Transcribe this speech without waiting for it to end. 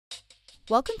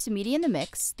Welcome to Media in the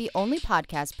Mix, the only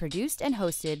podcast produced and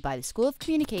hosted by the School of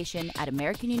Communication at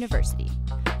American University.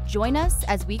 Join us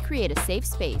as we create a safe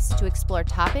space to explore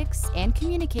topics and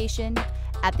communication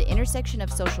at the intersection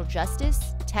of social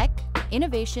justice, tech,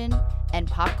 innovation, and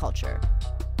pop culture.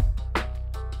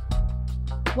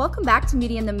 Welcome back to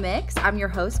Media in the Mix. I'm your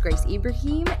host, Grace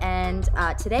Ibrahim, and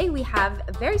today we have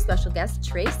a very special guest,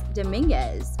 Trace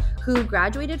Dominguez, who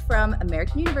graduated from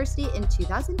American University in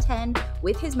 2010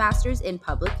 with his master's in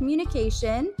public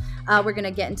communication. We're going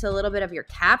to get into a little bit of your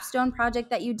capstone project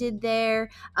that you did there.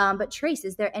 But Trace,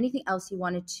 is there anything else you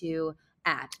wanted to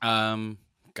add?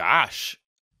 Gosh,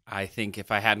 I think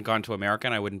if I hadn't gone to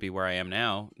American, I wouldn't be where I am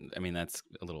now. I mean, that's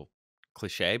a little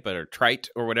cliche, or trite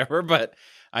or whatever, but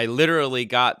I literally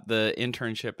got the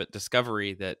internship at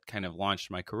Discovery that kind of launched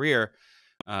my career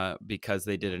because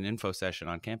they did an info session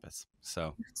on campus.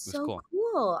 So That's it was so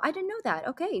cool. I didn't know that.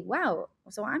 Okay, wow.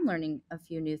 So I'm learning a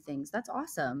few new things. That's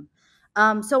awesome.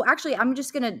 So actually, I'm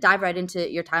just going to dive right into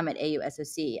your time at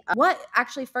AUSOC.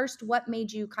 What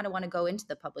made you kind of want to go into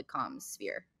the public comms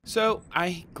sphere? So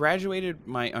I graduated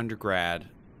my undergrad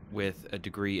with a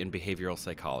degree in behavioral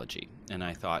psychology. And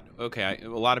I thought, okay, a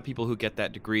lot of people who get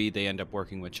that degree, they end up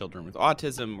working with children with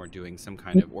autism or doing some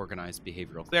kind of organized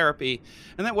behavioral therapy.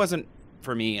 And that wasn't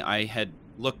for me. I had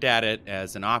looked at it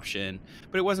as an option,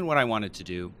 but it wasn't what I wanted to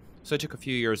do. So I took a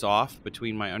few years off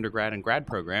between my undergrad and grad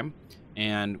program.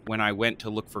 And when I went to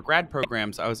look for grad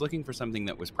programs, I was looking for something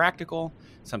that was practical,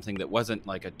 something that wasn't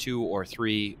like a 2 or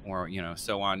 3 or,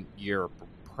 so on year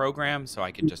program, so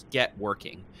I could just get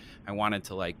working. I wanted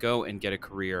to go and get a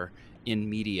career in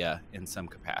media in some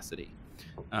capacity.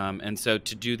 And so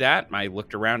to do that, I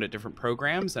looked around at different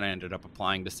programs and I ended up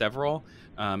applying to several.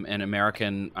 And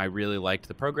American, I really liked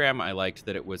the program. I liked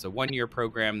that it was a 1-year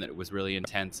program, that it was really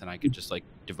intense and I could just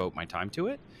devote my time to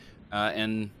it,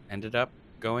 and ended up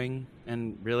going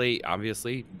and really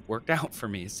obviously worked out for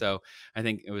me. So I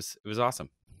think it was awesome.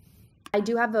 I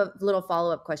do have a little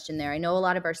follow-up question there. I know a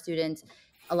lot of our students,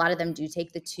 a lot of them do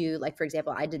take the 2, for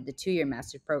example, I did the 2-year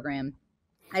master's program.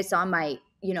 I saw my,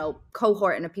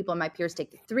 cohort and the people in my peers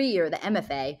take the 3-year, the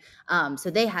MFA.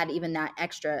 So they had even that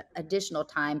extra additional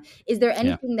time. Is there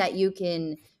anything that you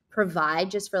can provide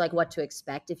just for what to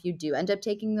expect if you do end up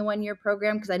taking the 1-year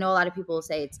program? Because I know a lot of people will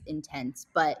say it's intense,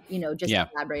 but, just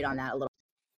elaborate on that a little.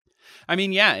 I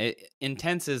mean,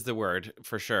 intense is the word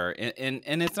for sure. And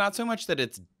it's not so much that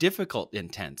it's difficult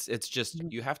intense. It's just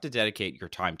you have to dedicate your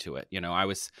time to it.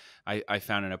 I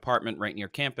found an apartment right near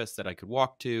campus that I could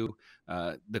walk to,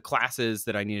 the classes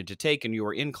that I needed to take. And you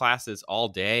were in classes all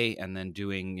day and then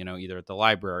doing, either at the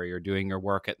library or doing your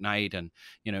work at night. And,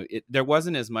 there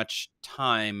wasn't as much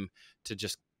time to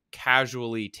just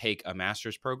casually take a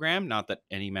master's program. Not that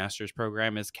any master's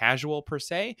program is casual per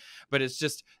se, but it's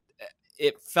just,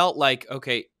 it felt like,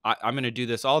 okay, I'm going to do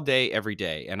this all day, every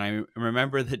day. And I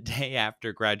remember the day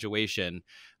after graduation,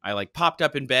 I popped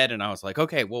up in bed and I was like,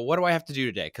 okay, well, what do I have to do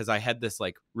today? Because I had this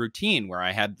routine where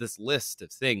I had this list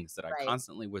of things that I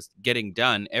constantly was getting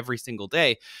done every single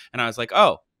day. And I was like,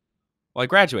 oh, well, I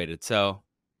graduated. So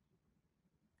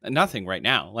nothing right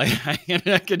now.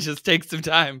 I could just take some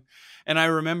time. And I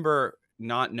remember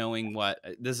not knowing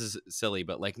this is silly,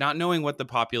 but not knowing what the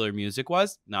popular music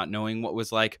was, not knowing what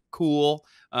was cool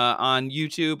on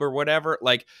YouTube or whatever.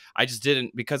 I just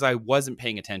didn't, because I wasn't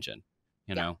paying attention.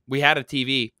 We had a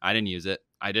TV. I didn't use it.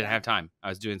 I didn't have time. I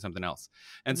was doing something else.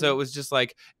 And so it was just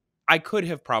I could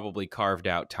have probably carved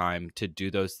out time to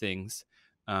do those things.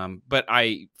 But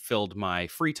I filled my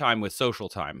free time with social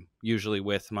time, usually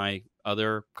with my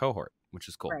other cohort, which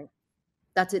is cool. Right.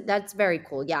 That's it. That's very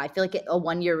cool. Yeah, I feel like a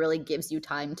 1 year really gives you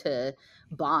time to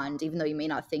bond, even though you may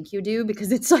not think you do,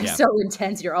 because it's so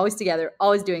intense. You're always together,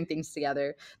 always doing things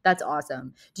together. That's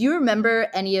awesome. Do you remember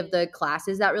any of the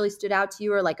classes that really stood out to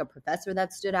you, or a professor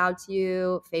that stood out to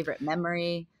you? Favorite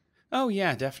memory? Oh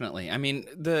yeah, definitely. I mean,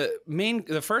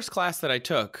 the first class that I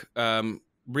took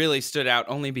really stood out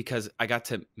only because I got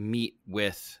to meet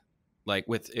with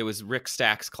it was Rick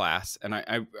Stack's class, and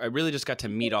I really just got to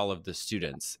meet all of the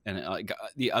students and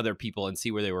the other people and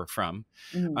see where they were from.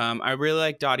 Mm-hmm. I really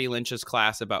liked Dottie Lynch's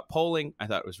class about polling. I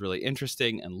thought it was really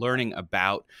interesting, and learning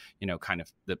about, kind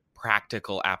of the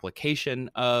practical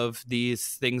application of these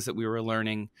things that we were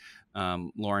learning.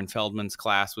 Lauren Feldman's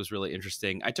class was really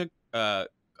interesting. I took a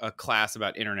class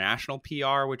about international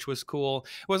PR, which was cool.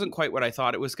 It wasn't quite what I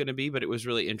thought it was going to be, but it was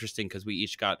really interesting because we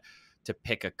each got to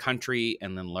pick a country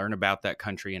and then learn about that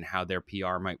country and how their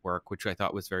PR might work, which I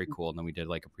thought was very cool. And then we did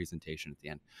a presentation at the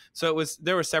end. So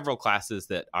there were several classes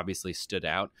that obviously stood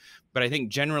out, but I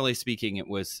think generally speaking, it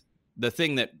was the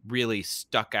thing that really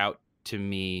stuck out to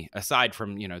me, aside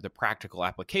from, the practical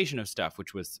application of stuff,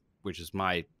 which is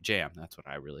my jam. That's what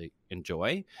I really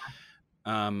enjoy.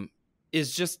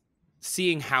 Is just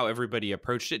seeing how everybody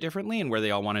approached it differently and where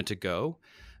they all wanted to go.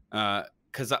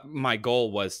 Because my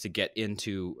goal was to get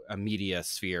into a media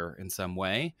sphere in some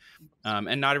way.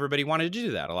 And not everybody wanted to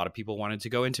do that. A lot of people wanted to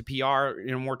go into PR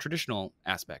in a more traditional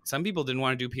aspect. Some people didn't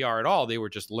want to do PR at all. They were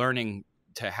just learning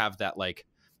to have that like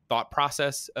thought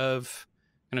process of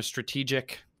kind of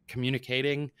strategic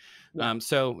communicating. Yeah.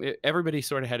 Everybody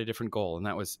sort of had a different goal.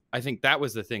 And I think that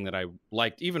was the thing that I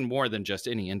liked even more than just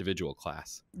any individual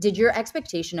class. Did your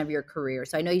expectation of your career,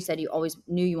 so I know you said you always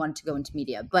knew you wanted to go into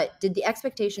media, but did the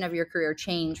expectation of your career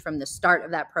change from the start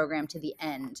of that program to the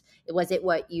end? Was it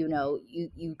what, you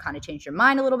kind of changed your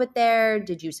mind a little bit there?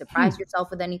 Did you surprise yourself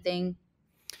with anything?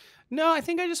 No, I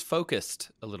think I just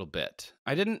focused a little bit.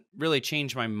 I didn't really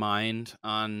change my mind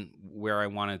on where I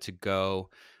wanted to go.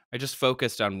 I just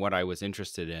focused on what I was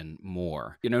interested in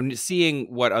more.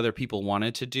 Seeing what other people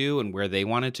wanted to do and where they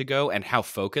wanted to go and how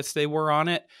focused they were on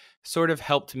it sort of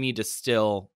helped me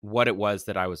distill what it was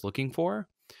that I was looking for.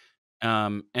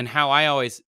 And how I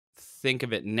always think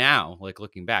of it now, like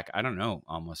looking back, I don't know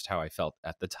almost how I felt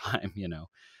at the time,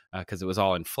 because it was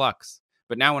all in flux.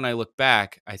 But now when I look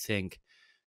back, I think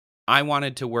I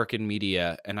wanted to work in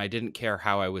media and I didn't care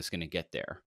how I was going to get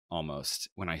there. Almost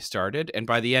when I started. And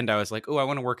by the end, I was like, oh, I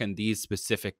want to work in these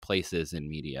specific places in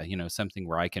media, something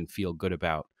where I can feel good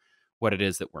about what it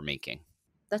is that we're making.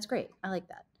 That's great. I like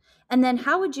that. And then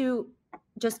how would you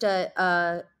just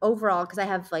overall, because I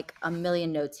have like a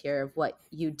million notes here of what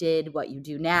you did, what you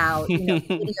do now,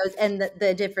 videos and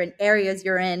the different areas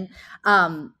you're in.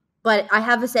 But I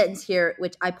have a sentence here,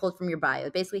 which I pulled from your bio.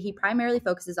 Basically, he primarily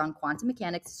focuses on quantum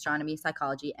mechanics, astronomy,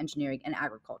 psychology, engineering, and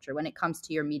agriculture when it comes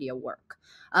to your media work.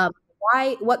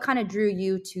 What kind of drew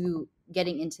you to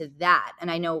getting into that? And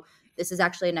I know this is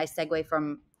actually a nice segue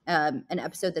from an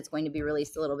episode that's going to be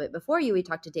released a little bit before you. We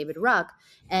talked to David Ruck,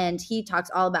 and he talks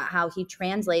all about how he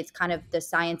translates kind of the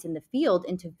science in the field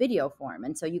into video form.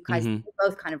 And so you guys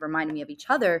both kind of reminded me of each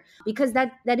other, because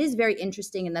that is very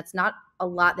interesting, and that's not a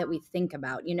lot that we think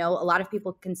about. A lot of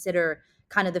people consider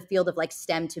kind of the field of like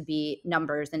STEM to be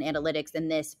numbers and analytics and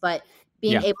this, but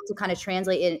being able to kind of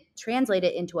translate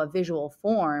it into a visual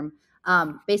form.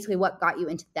 Basically, what got you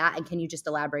into that, and can you just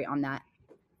elaborate on that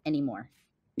anymore?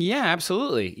 Yeah,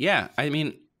 absolutely. Yeah. I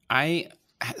mean,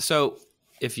 so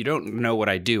if you don't know what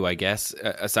I do, I guess,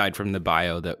 aside from the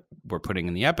bio that we're putting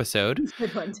in the episode,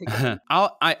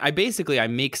 I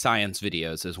make science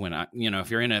videos. Is when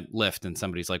if you're in a lift and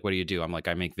somebody's like, what do you do? I'm like,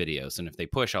 I make videos. And if they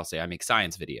push, I'll say I make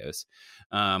science videos.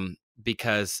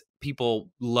 Because people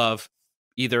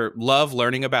either love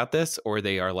learning about this, or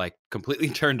they are like completely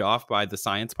turned off by the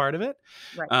science part of it.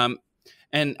 Right.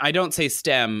 And I don't say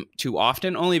STEM too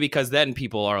often, only because then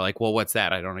people are like, well, what's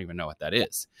that? I don't even know what that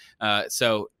is.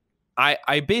 So I'm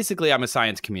a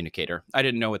science communicator. I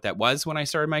didn't know what that was when I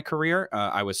started my career.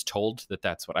 I was told that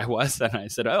that's what I was. And I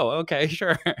said, oh, okay,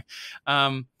 sure.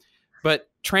 But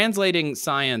translating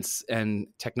science and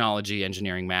technology,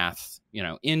 engineering, math,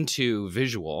 into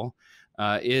visual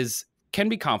can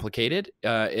be complicated.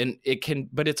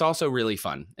 But it's also really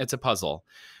fun. It's a puzzle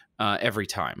every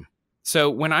time.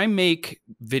 So when I make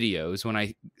videos, when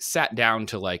I sat down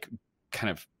to like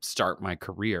kind of start my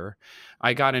career,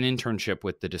 I got an internship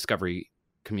with the Discovery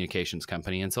Communications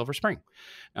Company in Silver Spring.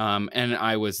 And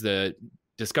I was the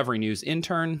Discovery News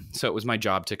intern. So it was my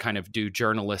job to kind of do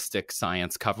journalistic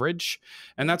science coverage.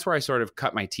 And that's where I sort of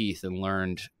cut my teeth and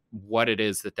learned what it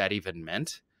is that even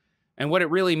meant. And what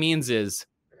it really means is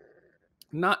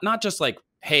not just like,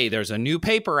 hey, there's a new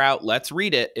paper out, let's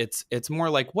read it. It's more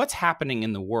like what's happening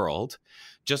in the world,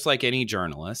 just like any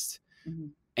journalist. Mm-hmm.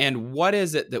 And what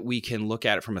is it that we can look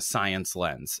at it from a science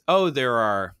lens? Oh, there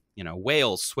are,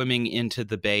 whales swimming into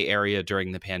the Bay Area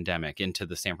during the pandemic, into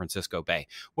the San Francisco Bay.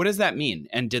 What does that mean?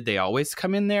 And did they always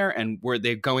come in there? And were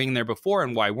they going there before?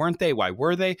 And why weren't they? Why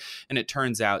were they? And it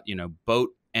turns out, boat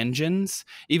engines,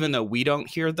 even though we don't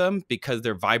hear them because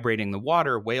they're vibrating the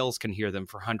water, whales can hear them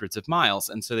for hundreds of miles.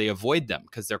 And so they avoid them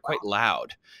because they're quite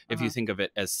loud. If you think of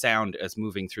it as sound as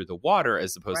moving through the water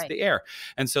as opposed to the air.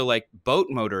 And so like boat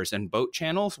motors and boat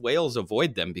channels, whales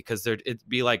avoid them because it'd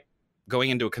be like going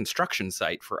into a construction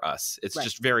site for us. It's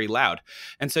just very loud.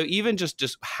 And so even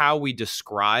just how we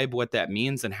describe what that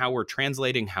means and how we're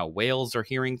translating how whales are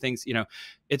hearing things,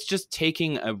 it's just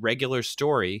taking a regular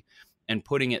story and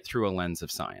putting it through a lens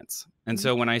of science. And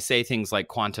so when I say things like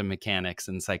quantum mechanics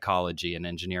and psychology and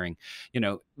engineering,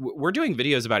 we're doing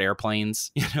videos about airplanes,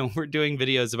 we're doing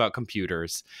videos about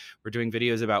computers, we're doing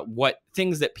videos about what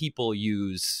things that people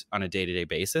use on a day-to-day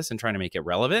basis and trying to make it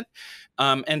relevant.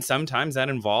 And sometimes that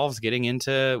involves getting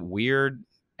into weird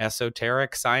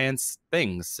esoteric science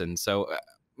things. And so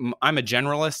I'm a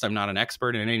generalist. I'm not an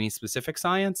expert in any specific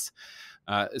science.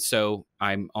 So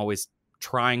I'm always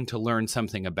trying to learn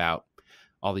something about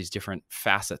all these different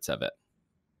facets of it.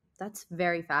 That's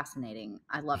very fascinating.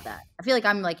 I love that. I feel like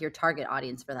I'm like your target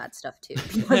audience for that stuff too.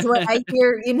 Because when I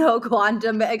hear,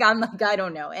 quantum, like, I'm like, I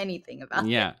don't know anything about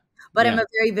it. But I'm a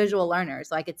very visual learner.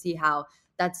 So I could see how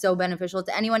that's so beneficial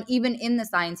to anyone, even in the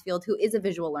science field, who is a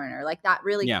visual learner. Like that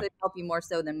really could help you more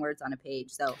so than words on a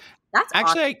page. So that's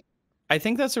actually awesome. I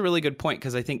think that's a really good point,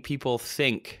 because I think people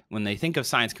think, when they think of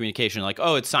science communication, like,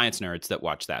 oh, it's science nerds that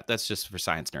watch that. That's just for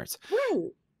science nerds. Right.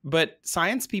 But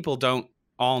science people don't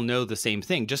all know the same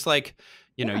thing. Just like,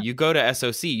 you go to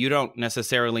SOC, you don't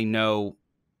necessarily know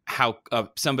how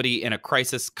somebody in a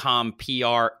crisis comm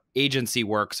PR agency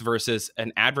works versus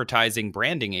an advertising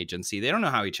branding agency. They don't know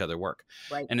how each other work.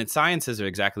 Right. And in sciences are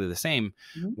exactly the same,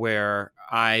 where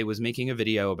I was making a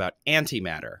video about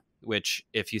antimatter, which,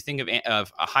 if you think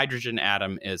of a hydrogen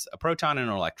atom, is a proton and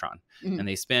an electron, and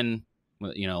they spin,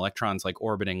 electrons like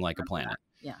orbiting like a planet.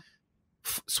 Yeah.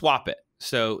 Swap it.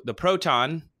 So the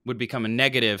proton would become a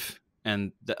negative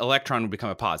and the electron would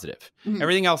become a positive.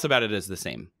 Everything else about it is the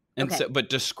same. And so, but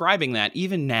describing that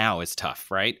even now is tough,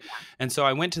 right? Yeah. And so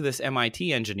I went to this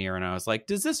MIT engineer and I was like,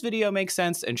 does this video make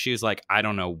sense? And she was like, I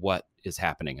don't know what is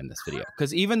happening in this video.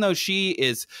 Because even though she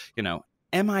is,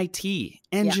 MIT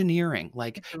engineering,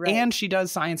 and she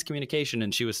does science communication,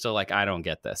 and she was still like, I don't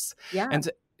get this. Yeah.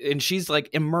 And she's like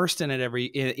immersed in it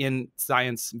in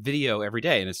science video every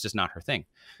day, and it's just not her thing.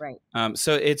 Right.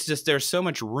 So it's just, there's so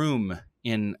much room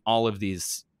in all of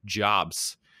these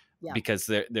jobs because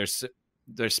there's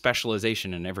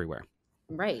specialization in everywhere.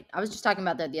 Right. I was just talking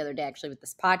about that the other day, actually, with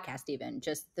this podcast, even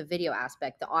just the video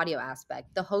aspect, the audio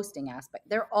aspect, the hosting aspect.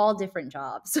 They're all different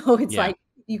jobs. So it's like,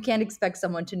 you can't expect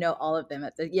someone to know all of them.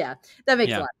 That makes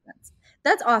a lot of sense.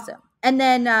 That's awesome. And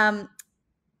then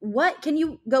what can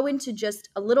you go into just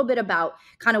a little bit about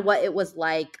kind of what it was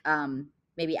like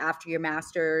maybe after your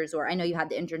master's, or I know you had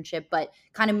the internship, but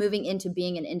kind of moving into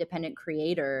being an independent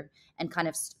creator and kind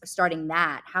of starting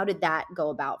that. How did that go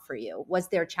about for you? Was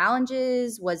there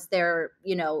challenges? Was there,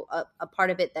 a part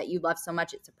of it that you loved so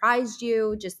much it surprised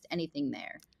you? Just anything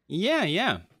there?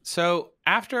 Yeah. So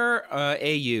after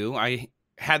AU, I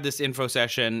had this info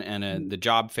session and the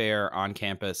job fair on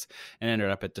campus and ended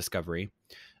up at Discovery.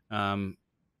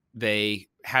 They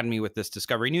had me with this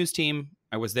Discovery News team.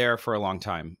 I was there for a long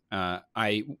time.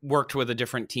 I worked with a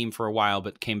different team for a while,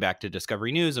 but came back to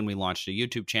Discovery News, and we launched a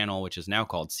YouTube channel, which is now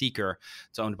called Seeker.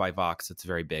 It's owned by Vox. It's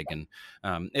very big, and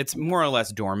it's more or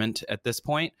less dormant at this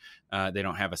point. They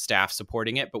don't have a staff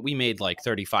supporting it, but we made like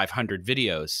 3,500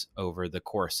 videos over the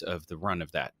course of the run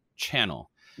of that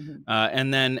channel.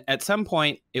 And then at some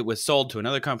point, it was sold to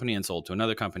another company and sold to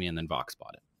another company, and then Vox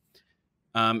bought it.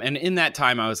 And in that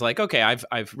time, I was like, okay,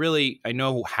 I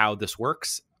know how this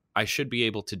works. I should be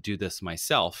able to do this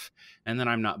myself. And then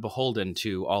I'm not beholden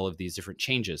to all of these different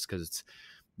changes, because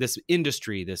this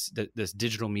industry, this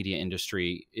digital media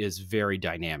industry, is very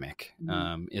dynamic,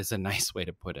 is a nice way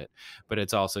to put it. But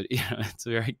it's also, it's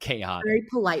very chaotic. Very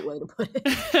polite way to put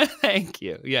it. Thank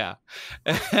you. Yeah.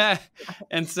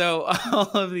 And so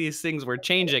all of these things were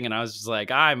changing, and I was just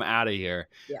like, I'm out of here.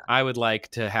 Yeah. I would like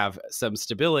to have some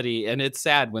stability. And it's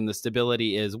sad when the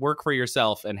stability is work for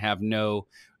yourself and have no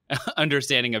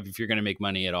understanding of if you're going to make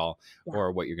money at all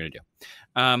or what you're going to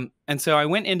do. And so I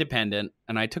went independent,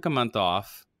 and I took a month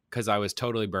off because I was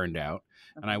totally burned out.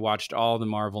 And I watched all the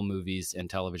Marvel movies and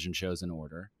television shows in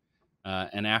order.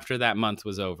 And after that month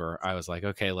was over, I was like,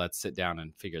 okay, let's sit down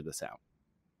and figure this out.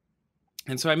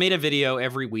 And so I made a video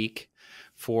every week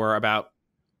for about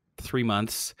 3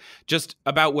 months, just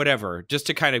about whatever, just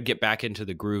to kind of get back into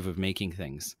the groove of making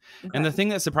things. Okay. And the thing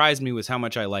that surprised me was how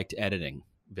much I liked editing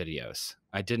videos.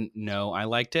 I didn't know I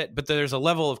liked it, but there's a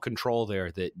level of control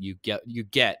there that you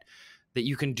get that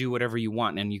you can do whatever you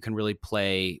want, and you can really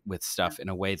play with stuff in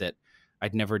a way that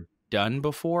I'd never done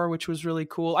before, which was really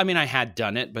cool. I mean, I had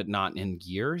done it, but not in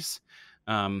years.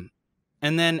 And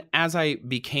then as I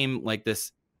became like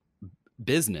this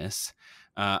business,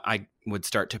 I would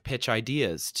start to pitch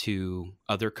ideas to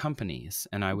other companies,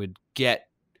 and I would get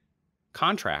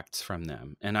contracts from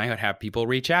them, and I would have people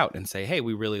reach out and say, hey,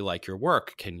 we really like your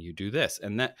work. Can you do this?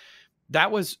 And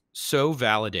that was so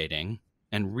validating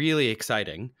and really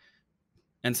exciting.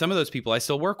 And some of those people I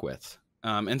still work with.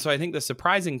 And so I think the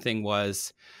surprising thing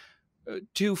was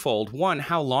twofold. One,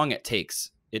 how long it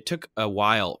takes. It took a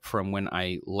while from when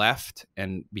I left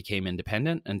and became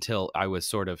independent until I was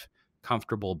sort of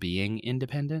comfortable being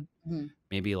independent,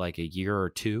 maybe like a year or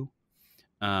two,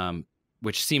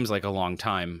 which seems like a long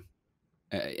time,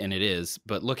 and it is.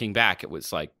 But looking back, it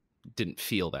was like, didn't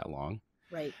feel that long.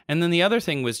 Right. And then the other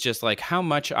thing was just like how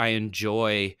much I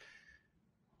enjoy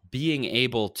being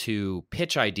able to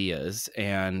pitch ideas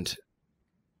and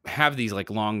have these like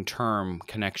long-term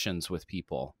connections with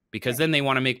people, because then they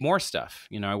want to make more stuff.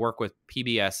 You know, I work with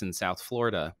PBS in South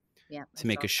Florida to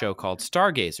make a show called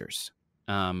Stargazers.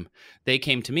 They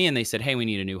came to me and they said, hey, we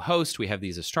need a new host. We have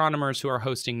these astronomers who are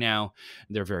hosting now.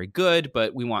 They're very good,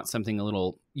 but we want something a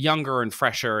little younger and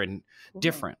fresher and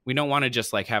different. We don't want to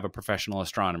just like have a professional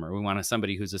astronomer. We want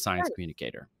somebody who's a science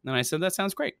communicator. And I said, that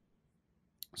sounds great.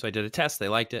 So I did a test. They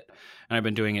liked it. And I've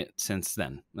been doing it since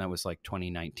then. That was like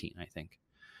 2019, I think.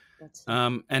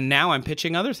 And now I'm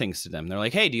pitching other things to them. They're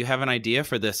like, hey, do you have an idea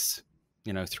for this,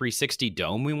 360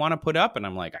 dome we want to put up? And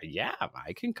I'm like, yeah,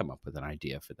 I can come up with an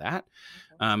idea for that.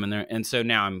 And so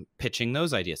now I'm pitching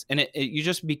those ideas. And you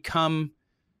just become,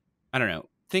 I don't know,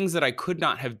 things that I could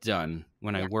not have done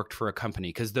when I worked for a company,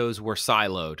 because those were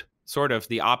siloed, sort of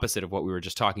the opposite of what we were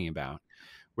just talking about,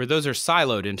 where those are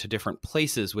siloed into different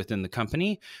places within the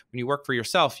company. When you work for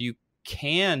yourself, you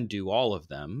can do all of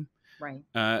them. Right.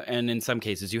 And in some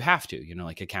cases you have to,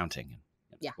 like accounting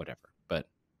and whatever. But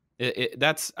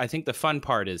that's, I think the fun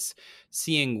part is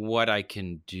seeing what I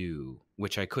can do,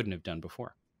 which I couldn't have done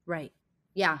before. Right.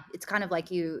 Yeah. It's kind of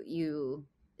like it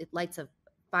lights a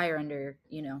fire under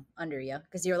you,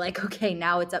 because you're like, okay,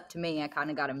 now it's up to me. I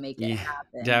kind of got to make it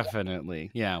happen.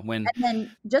 Definitely. Yeah. And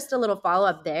then just a little follow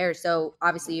up there. So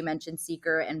obviously you mentioned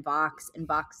Seeker and Vox,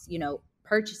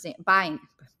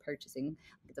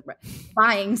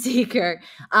 buying Seeker.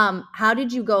 How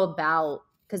did you go about,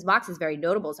 because Vox is very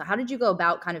notable, so how did you go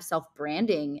about kind of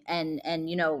self-branding and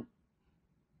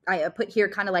I put here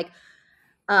kind of like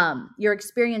your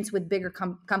experience with bigger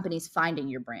companies finding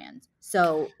your brand.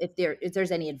 So if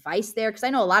there's any advice there, because I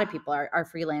know a lot of people are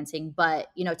freelancing, but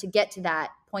to get to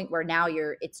that point where now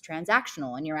it's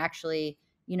transactional and you're actually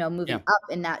moving up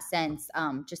in that sense,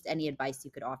 just any advice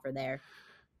you could offer there.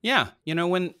 Yeah.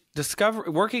 When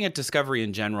working at Discovery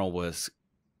in general was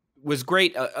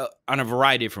great on a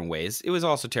variety of different ways. It was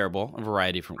also terrible in a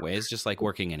variety of different ways, just like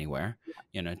working anywhere,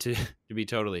 to be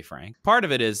totally frank. Part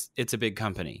of it is it's a big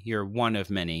company. You're one of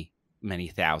many, many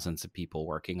thousands of people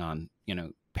working on,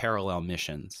 parallel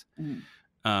missions,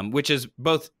 which is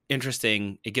both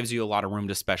interesting. It gives you a lot of room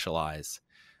to specialize.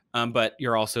 But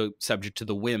you're also subject to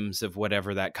the whims of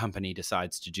whatever that company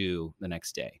decides to do the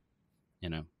next day,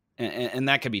 and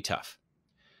that can be tough.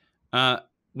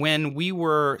 When we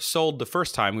were sold the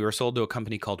first time, we were sold to a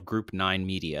company called Group 9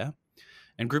 Media.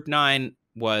 And Group 9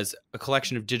 was a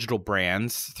collection of digital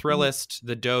brands, Thrillist,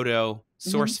 The Dodo,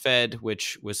 SourceFed,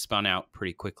 which was spun out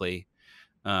pretty quickly.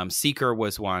 Seeker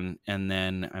was one, and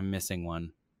then I'm missing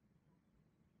one.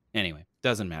 Anyway,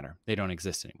 doesn't matter. They don't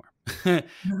exist anymore.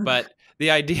 But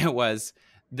the idea was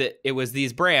that it was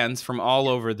these brands from all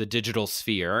over the digital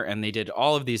sphere, and they did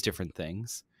all of these different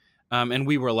things. And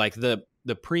we were like the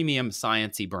premium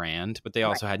sciencey brand, but they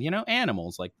also had,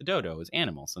 animals, like the Dodo was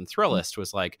animals, and Thrillist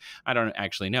was like, I don't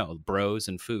actually know, bros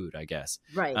and food, I guess.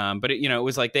 Right. But it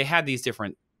was like they had these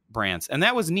different brands, and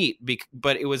that was neat,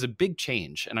 but it was a big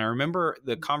change. And I remember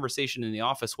the conversation in the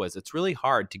office was, it's really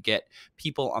hard to get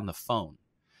people on the phone.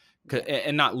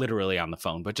 And not literally on the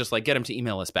phone, but just like get them to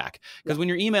email us back. Because when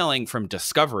you're emailing from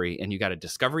Discovery and you got a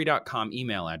discovery.com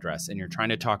email address and you're trying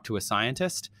to talk to a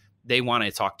scientist, they want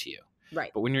to talk to you. Right.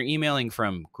 But when you're emailing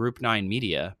from Group 9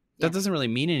 Media, that doesn't really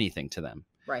mean anything to them.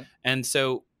 Right. And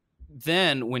so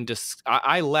then when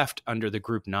I left under the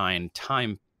Group 9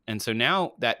 time. And so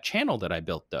now that channel that I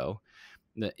built, though,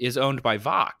 is owned by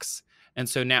Vox. And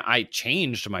so now I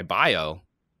changed my bio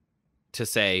to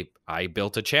say I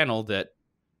built a channel that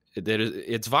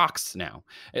it's Vox now.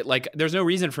 There's no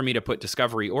reason for me to put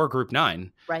Discovery or Group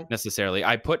 9 necessarily.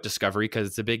 I put Discovery because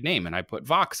it's a big name, and I put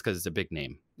Vox because it's a big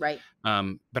name. Right.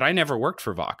 But I never worked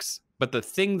for Vox. But the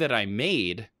thing that I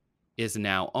made is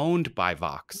now owned by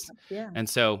Vox. Yeah. And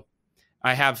so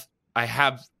I'm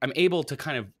able to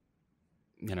kind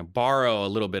of borrow a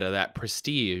little bit of that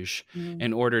prestige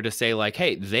in order to say like,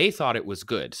 hey, they thought it was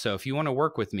good. So if you want to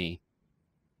work with me,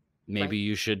 maybe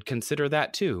you should consider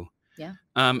that too. Yeah.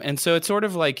 And so it's sort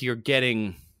of like you're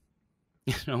getting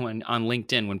on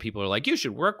LinkedIn, when people are like, you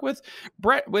should work with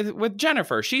Brett, with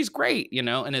Jennifer, she's great,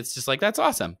 and it's just like, that's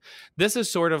awesome. This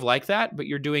is sort of like that, but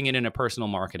you're doing it in a personal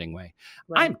marketing way.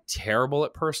 Right. I'm terrible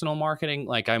at personal marketing.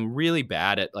 Like, I'm really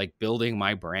bad at like building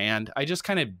my brand. I just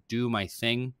kind of do my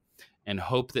thing and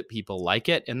hope that people like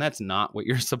it. And that's not what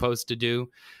you're supposed to do.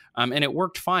 And it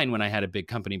worked fine when I had a big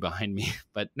company behind me.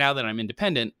 But now that I'm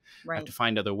independent, I have to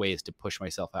find other ways to push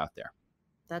myself out there.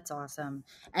 That's awesome.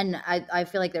 And I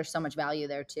feel like there's so much value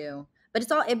there too. But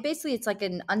it's like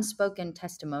an unspoken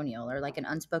testimonial or like an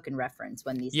unspoken reference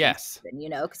when these things happen,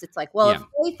 because it's like, well, if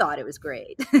they thought it was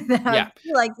great, then I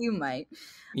feel like you might.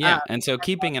 Yeah. And so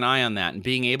keeping an eye on that and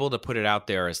being able to put it out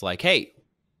there is like, hey,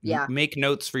 make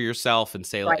notes for yourself and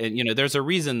say, there's a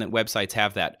reason that websites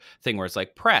have that thing where it's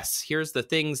like, press, here's the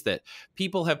things that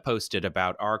people have posted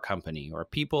about our company, or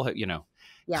people have,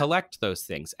 collect those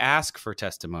things, ask for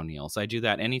testimonials. I do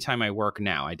that anytime I work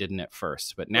now. I didn't at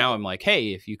first, but now I'm like,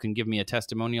 hey, if you can give me a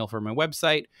testimonial for my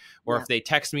website, or if they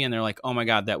text me and they're like, oh my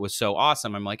God, that was so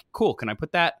awesome. I'm like, cool. Can I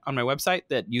put that on my website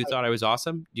that you thought I was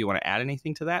awesome? Do you want to add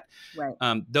anything to that? Right.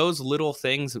 Those little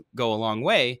things go a long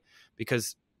way,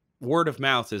 because word of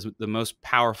mouth is the most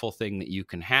powerful thing that you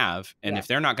can have. And if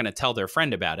they're not going to tell their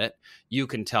friend about it, you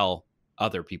can tell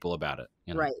other people about it.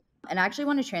 Right. And I actually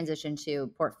want to transition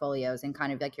to portfolios and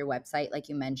kind of like your website, like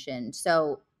you mentioned.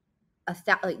 So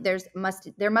there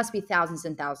must be thousands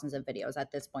and thousands of videos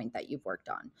at this point that you've worked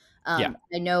on.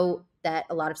 I know that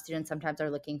a lot of students sometimes are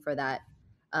looking for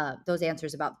those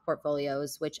answers about the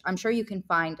portfolios, which I'm sure you can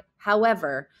find.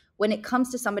 However, when it comes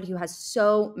to somebody who has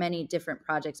so many different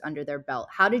projects under their belt,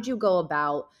 how did you go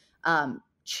about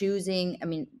choosing? I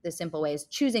mean, the simple way is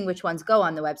choosing which ones go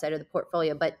on the website or the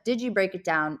portfolio, but did you break it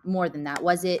down more than that?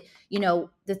 Was it,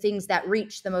 the things that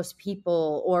reached the most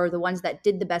people, or the ones that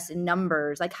did the best in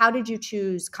numbers? Like, how did you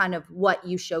choose kind of what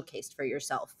you showcased for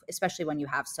yourself, especially when you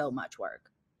have so much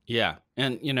work? Yeah.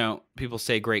 And, people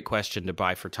say great question to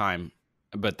buy for time,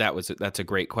 but that's a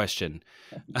great question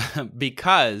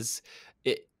because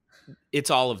it's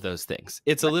all of those things.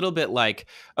 It's a little bit like,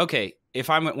 okay,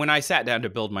 when I sat down to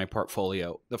build my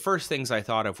portfolio, the first things I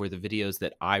thought of were the videos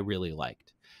that I really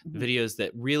liked, the videos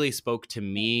that really spoke to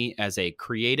me as a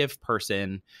creative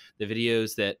person, the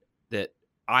videos that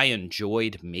I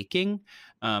enjoyed making.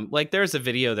 Like, there's a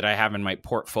video that I have in my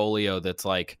portfolio that's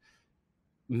like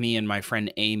me and my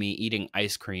friend Amy eating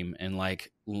ice cream and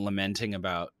like lamenting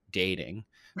about dating.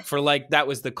 That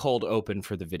was the cold open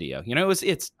for the video.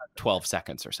 It's 12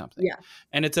 seconds or something. Yeah.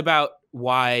 And it's about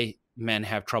why men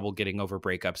have trouble getting over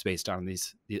breakups based on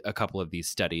a couple of these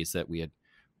studies that we had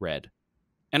read.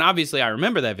 And obviously I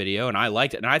remember that video and I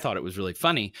liked it and I thought it was really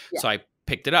funny. Yeah. So I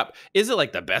picked it up. Is it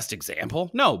like the best example?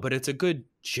 No, but it's a good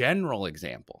general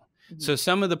example. Mm-hmm. So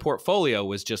some of the portfolio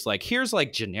was just like, here's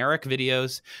like generic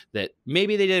videos that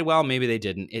maybe they did well, maybe they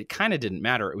didn't. It kind of didn't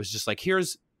matter. It was just like,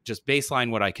 here's just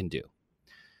baseline what I can do.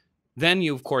 Then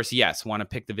you, of course, want to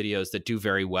pick the videos that do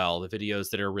very well, the videos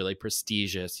that are really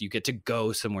prestigious. You get to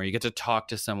go somewhere. You get to talk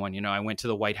to someone. I went to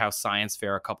the White House Science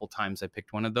Fair a couple times. I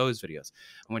picked one of those videos.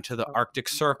 I went to the Arctic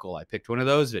Circle. I picked one of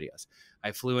those videos.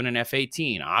 I flew in an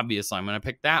F-18. Obviously, I'm going to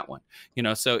pick that one.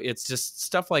 So it's just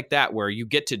stuff like that where you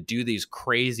get to do these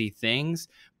crazy things,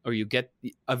 or you get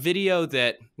a video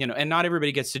that, and not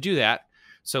everybody gets to do that.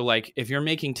 So like if you're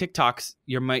making TikToks,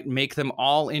 you might make them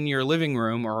all in your living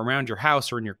room or around your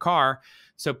house or in your car.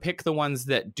 So pick the ones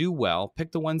that do well,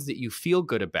 pick the ones that you feel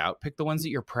good about, pick the ones that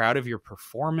you're proud of your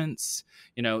performance,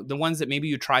 the ones that maybe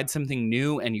you tried something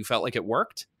new and you felt like it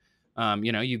worked.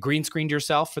 You green screened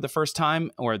yourself for the first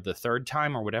time or the third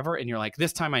time or whatever. And you're like,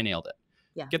 this time I nailed it.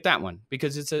 Yeah. Get that one,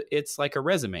 because it's like a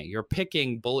resume. You're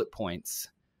picking bullet points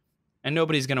and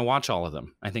nobody's going to watch all of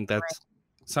them. I think that's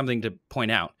something to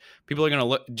point out. People are going to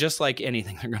look, just like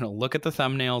anything, they're going to look at the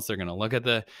thumbnails, they're going to look at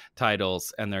the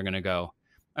titles, and they're going to go,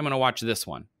 I'm going to watch this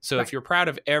one. So if you're proud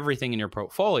of everything in your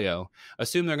portfolio,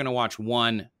 assume they're going to watch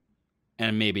one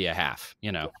and maybe a half,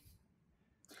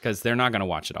 because they're not going to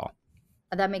watch it all.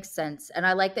 That makes sense. And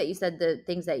I like that you said the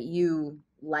things that you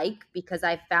like, because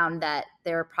I found that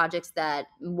there are projects that,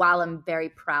 while I'm very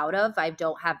proud of, I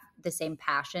don't have the same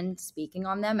passion speaking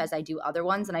on them as I do other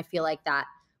ones. And I feel like that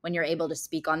when you're able to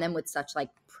speak on them with such like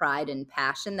pride and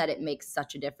passion, that it makes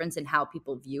such a difference in how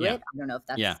people view it. I don't know if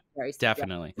that's very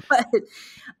definitely. But,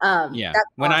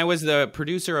 when I was the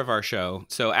producer of our show,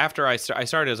 so after I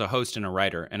started as a host and a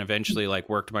writer, and eventually like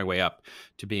worked my way up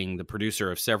to being the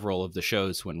producer of several of the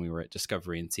shows when we were at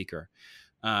Discovery and Seeker.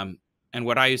 And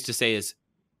what I used to say is,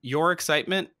 your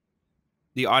excitement,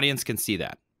 the audience can see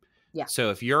that. Yeah.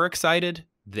 So if you're excited,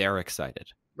 they're excited.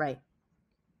 Right.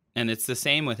 And it's the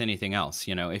same with anything else.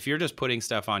 You know, if you're just putting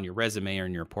stuff on your resume or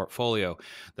in your portfolio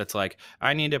that's like,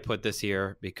 I need to put this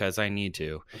here because I need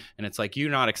to. And it's like, you're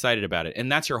not excited about it.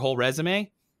 And that's your whole resume.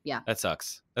 Yeah. That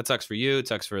sucks. That sucks for you. It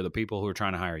sucks for the people who are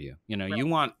trying to hire you. You know, Right. you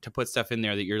want to put stuff in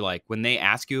there that you're like, when they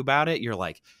ask you about it, you're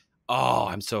like, oh,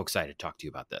 I'm so excited to talk to you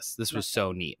about this. This was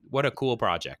so neat. What a cool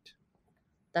project.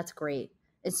 That's great.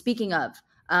 And speaking of,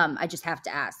 I just have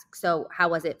to ask. So, how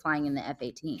was it flying in the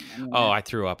F-18? I mean, I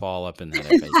threw up all up in that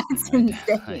F-18. that's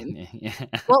insane.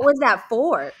 What was that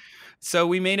for? So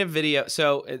we made a video.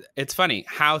 So it's funny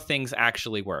how things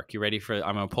actually work. You ready for?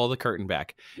 I'm going to pull the curtain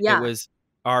back. Yeah. It was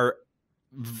our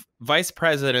vice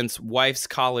president's wife's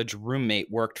college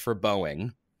roommate worked for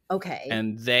Boeing. Okay.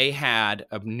 And they had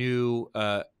a new.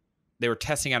 They were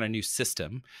testing out a new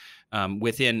system.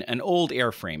 Within an old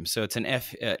airframe. So it's an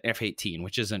F-18,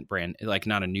 which isn't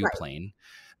not a new plane.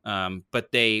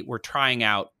 But they were trying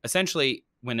out, essentially,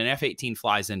 when an F-18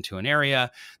 flies into an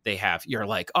area, you're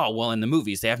like, oh, well, in the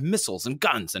movies, they have missiles and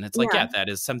guns. And it's like, yeah, that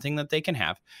is something that they can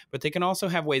have. But they can also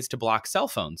have ways to block cell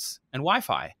phones and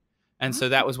Wi-Fi. And so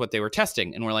that was what they were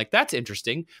testing. And we're like, that's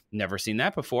interesting. Never seen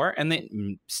that before. And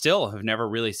they still have never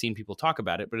really seen people talk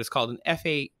about it. But it's called an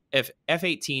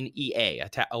F-18EA,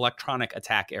 electronic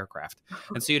attack aircraft.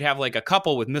 And so you'd have like a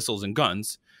couple with missiles and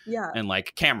guns and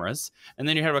like cameras. And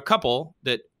then you have a couple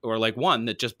or like one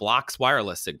that just blocks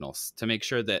wireless signals to make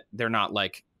sure that they're not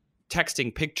like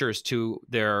texting pictures to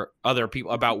their other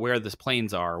people about where the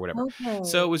planes are or whatever. Okay.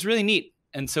 So it was really neat.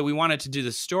 And so we wanted to do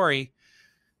this story.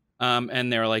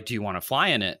 And they were like, do you want to fly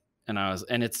in it?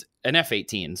 And it's an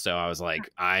F-18. So I was like,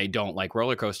 I don't like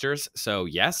roller coasters. So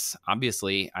yes,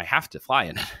 obviously I have to fly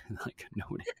in it. Like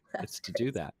nobody gets to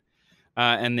do that.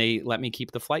 And they let me keep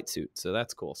the flight suit. So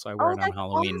that's cool. So I wear it on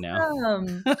Halloween now.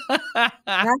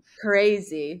 That's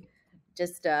crazy.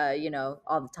 Just,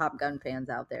 all the Top Gun fans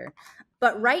out there.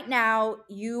 But right now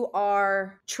you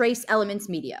are Trace Elements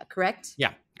Media, correct?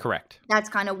 Yeah, correct. That's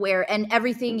kind of and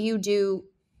everything you do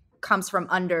comes from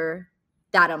under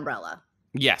that umbrella.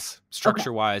 Yes.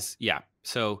 Structure-wise, yeah.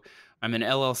 So I'm an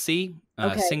LLC,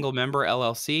 single member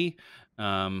LLC.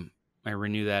 I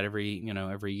renew that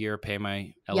every year, pay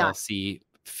my LLC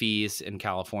fees in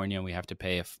California. We have to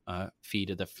pay a fee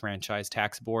to the franchise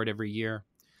tax board every year.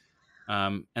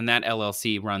 And that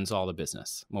LLC runs all the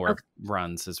business.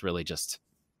 Runs is really just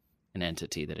an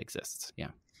entity that exists. Yeah.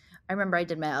 I remember I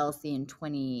did my LLC in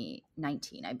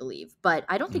 2019, I believe, but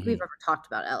I don't think we've ever talked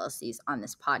about LLCs on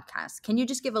this podcast. Can you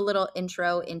just give a little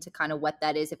intro into kind of what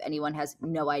that is if anyone has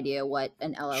no idea what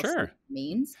an LLC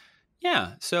means?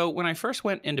 Yeah. So when I first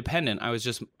went independent, I'm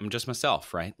just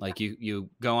myself, right? Like you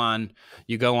go on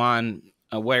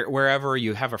wherever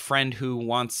you have a friend who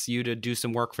wants you to do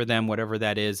some work for them, whatever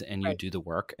that is, and you do the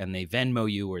work and they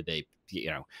Venmo you or they,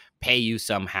 pay you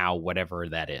somehow, whatever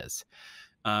that is.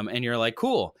 And you're like,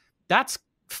 cool. That's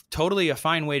totally a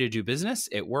fine way to do business.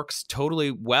 It works totally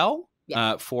well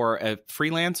for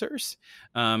freelancers.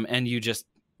 And you just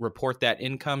report that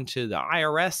income to the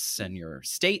IRS and your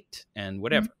state and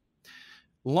whatever.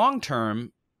 Long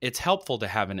term, it's helpful to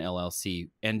have an LLC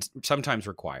and sometimes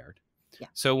required. Yeah.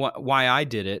 So why I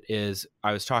did it is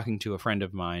I was talking to a friend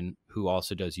of mine who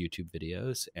also does YouTube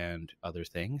videos and other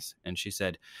things. And she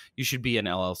said, you should be an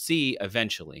LLC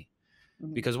eventually.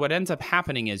 Because what ends up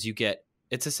happening is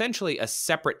it's essentially a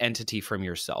separate entity from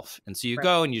yourself. And so you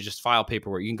go and you just file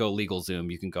paperwork. You can go LegalZoom.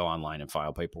 You can go online and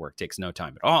file paperwork. It takes no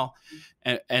time at all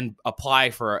and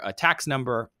apply for a tax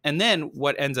number. And then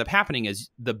what ends up happening is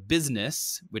the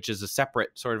business, which is a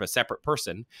separate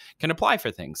person, can apply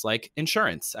for things like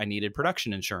insurance. I needed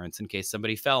production insurance in case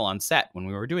somebody fell on set when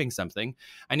we were doing something.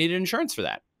 I needed insurance for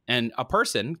that. And a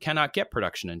person cannot get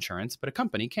production insurance, but a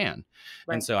company can.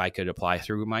 Right. And so I could apply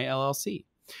through my LLC.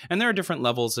 And there are different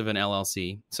levels of an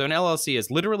LLC. So an LLC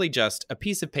is literally just a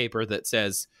piece of paper that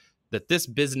says that this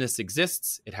business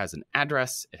exists. It has an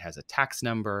address. It has a tax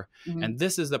number. And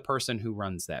this is the person who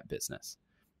runs that business.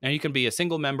 Now you can be a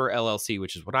single member LLC,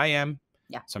 which is what I am.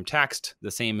 Yeah. So I'm taxed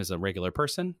the same as a regular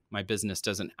person. My business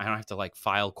I don't have to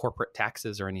file corporate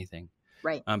taxes or anything.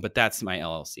 Right. But that's my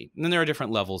LLC. And then there are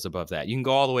different levels above that. You can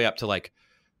go all the way up to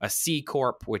a C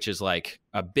Corp, which is like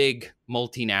a big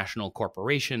multinational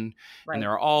corporation. Right. And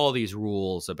there are all these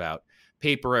rules about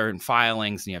paper and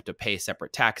filings, and you have to pay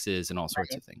separate taxes and all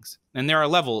sorts of things. And there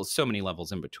are so many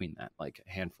levels in between that, like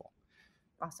a handful.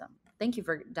 Awesome. Thank you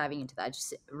for diving into that. I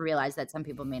just realized that some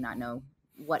people may not know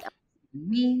what LLC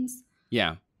means.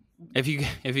 Yeah. If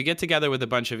you get together with a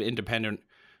bunch of independent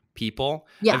people,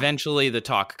 eventually the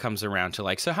talk comes around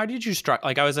to so how did you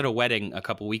I was at a wedding a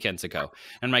couple weekends ago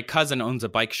and my cousin owns a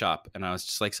bike shop and I was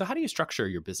just like, so how do you structure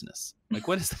your business?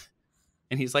 What is that?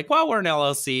 And he's like, well, we're an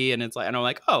LLC. And it's like, and I'm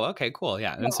like, oh, okay, cool.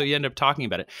 Yeah. And so you end up talking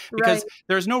about it Right. because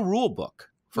there's no rule book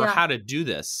for Yeah. how to do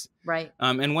this. Right.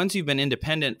 And once you've been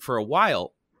independent for a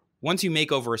while, once you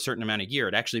make over a certain amount a year,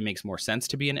 it actually makes more sense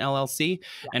to be an LLC.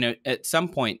 Yeah. And at some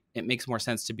point, it makes more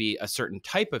sense to be a certain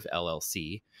type of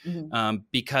LLC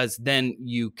because then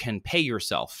you can pay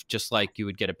yourself just like you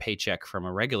would get a paycheck from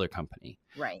a regular company.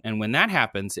 Right. And when that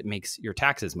happens, it makes your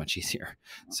taxes much easier.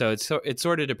 So it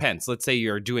sort of depends. Let's say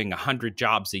you're doing 100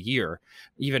 jobs a year,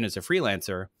 even as a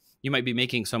freelancer, you might be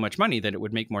making so much money that it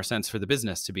would make more sense for the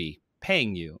business to be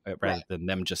paying you rather than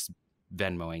them just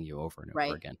Venmoing you over and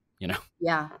over again, you know?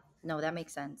 Yeah. No, that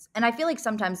makes sense. And I feel like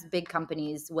sometimes big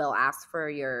companies will ask for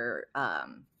your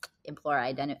employer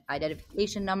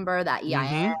identification number, that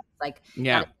EIN, like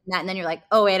that, and then you're like,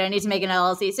 oh wait, I need to make an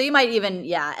LLC. So you might even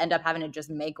end up having to just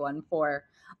make one for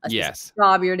a specific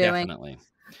job you're doing. Definitely.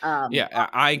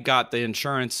 I got the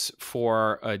insurance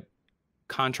for a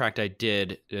contract I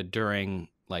did during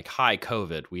like high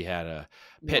COVID. We had a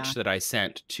pitch that I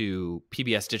sent to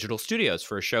PBS Digital Studios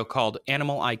for a show called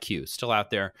Animal IQ, still out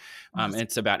there. Awesome.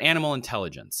 It's about animal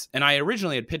intelligence. And I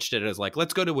originally had pitched it as like,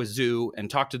 let's go to a zoo and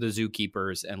talk to the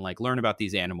zookeepers and like learn about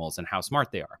these animals and how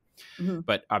smart they are.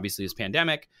 But obviously it's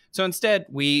pandemic. So instead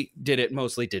we did it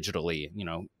mostly digitally. You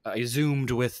know, I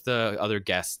Zoomed with the other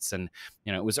guests and,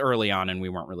 you know, it was early on and we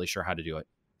weren't really sure how to do it.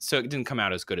 So it didn't come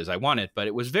out as good as I wanted, but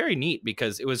it was very neat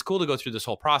because it was cool to go through this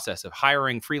whole process of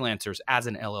hiring freelancers as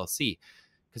an LLC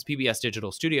because PBS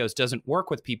Digital Studios doesn't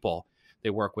work with people. They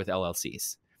work with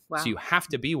LLCs. Wow. So you have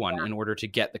to be one in order to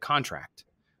get the contract.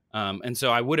 And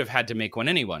so I would have had to make one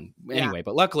anyway,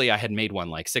 but luckily I had made one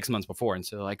like 6 months before. And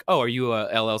so they're like, oh, are you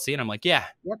a LLC? And I'm like, yeah,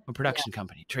 I'm a production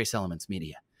company, Trace Elements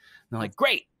Media. And they're like,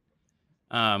 great.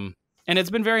 And it's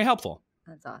been very helpful.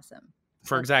 That's awesome.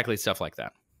 For exactly stuff like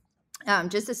that.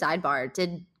 Just a sidebar.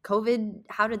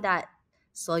 How did that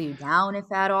slow you down,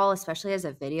 if at all, especially as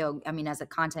a as a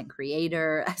content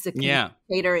creator, as a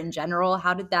creator in general?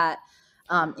 How did that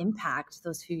impact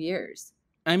those few years?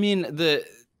 I mean, it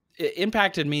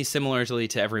impacted me similarly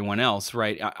to everyone else,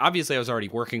 right? Obviously, I was already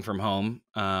working from home.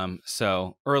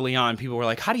 So early on, people were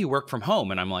like, how do you work from home?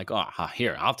 And I'm like, oh,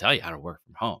 here, I'll tell you how to work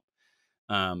from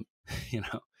home.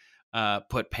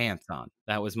 Put pants on.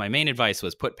 That was my main advice,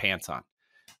 was put pants on.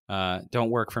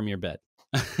 Don't work from your bed.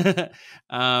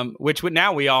 Which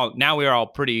now we are all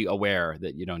pretty aware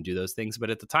that you don't do those things. But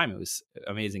at the time, it was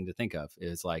amazing to think of. It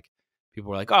was like people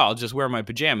were like, "Oh, I'll just wear my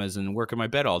pajamas and work in my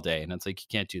bed all day," and it's like you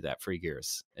can't do that for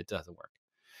years. It doesn't work.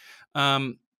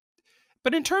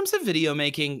 But in terms of video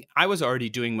making, I was already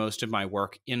doing most of my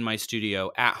work in my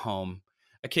studio at home.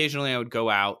 Occasionally, I would go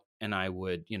out and I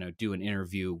would, do an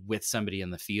interview with somebody in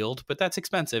the field, but that's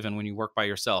expensive. And when you work by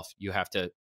yourself, you have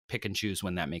to pick and choose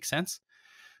when that makes sense.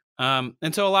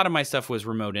 And so a lot of my stuff was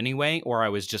remote anyway, or I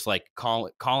was just like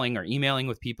calling or emailing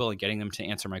with people and getting them to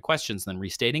answer my questions, then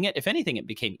restating it. If anything, it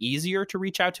became easier to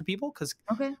reach out to people because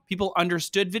people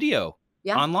understood video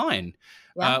online,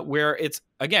 where it's,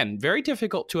 again, very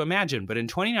difficult to imagine. But in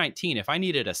 2019, if I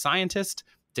needed a scientist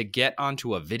to get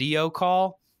onto a video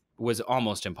call, was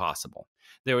almost impossible.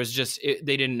 There was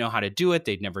they didn't know how to do it.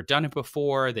 They'd never done it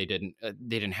before. They didn't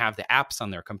have the apps on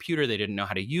their computer. They didn't know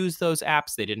how to use those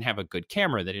apps. They didn't have a good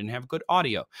camera. They didn't have good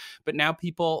audio. But now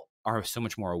people are so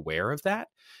much more aware of that,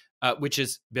 which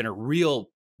has been a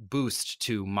real boost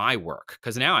to my work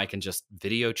because now I can just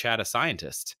video chat a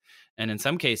scientist. And in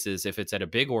some cases, if it's at a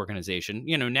big organization,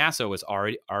 NASA was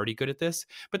already good at this,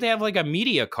 but they have like a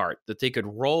media cart that they could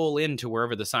roll into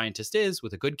wherever the scientist is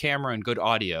with a good camera and good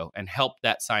audio and help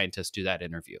that scientist do that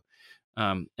interview.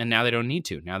 And now they don't need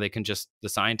to. Now they can the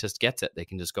scientist gets it. They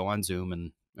can just go on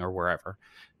Zoom or wherever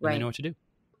and they know what to do.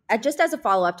 Just as a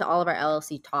follow-up to all of our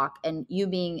LLC talk and you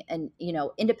being an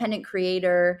independent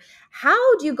creator,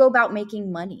 how do you go about making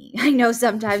money? I know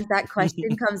sometimes that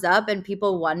question comes up and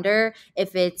people wonder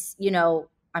if it's,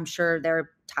 I'm sure there are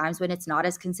times when it's not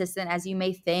as consistent as you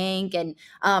may think. And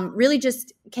really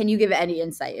just, can you give any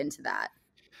insight into that?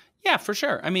 Yeah, for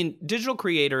sure. I mean, digital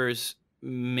creators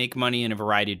make money in a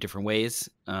variety of different ways.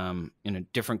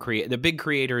 The big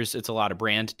creators, it's a lot of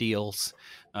brand deals.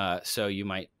 So you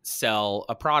might sell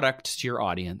a product to your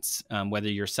audience, whether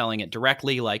you're selling it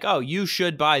directly, like, oh, you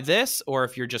should buy this, or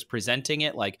if you're just presenting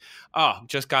it like, oh,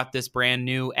 just got this brand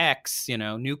new X,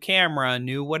 new camera,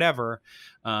 new whatever.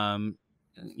 I'm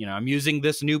using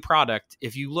this new product.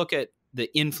 If you look at the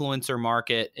influencer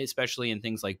market, especially in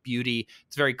things like beauty,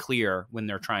 it's very clear when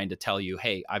they're trying to tell you,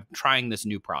 hey, I'm trying this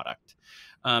new product.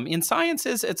 In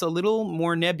sciences, it's a little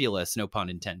more nebulous, no pun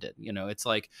intended. It's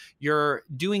like you're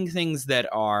doing things that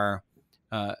are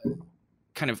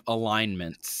kind of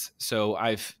alignments. So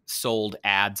I've sold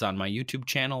ads on my YouTube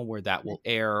channel where that will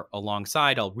air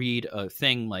alongside. I'll read a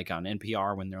thing like on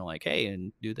NPR when they're like, hey,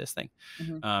 and do this thing.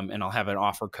 And I'll have an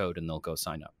offer code and they'll go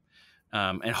sign up.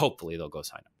 And hopefully they'll go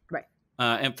sign up. Right.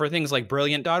 And for things like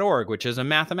brilliant.org, which is a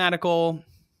mathematical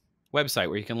website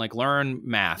where you can like learn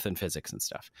math and physics and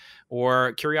stuff,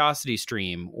 or Curiosity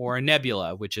Stream, or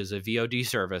Nebula, which is a VOD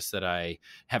service that I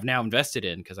have now invested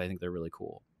in because I think they're really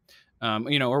cool.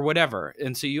 Or whatever.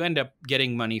 And so you end up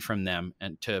getting money from them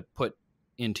and to put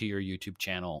into your YouTube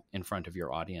channel in front of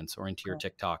your audience, or into your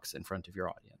TikToks in front of your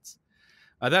audience.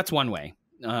 That's one way.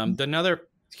 Another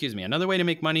way to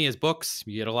make money is books.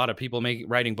 You get a lot of people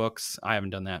writing books. I haven't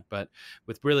done that, but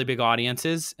with really big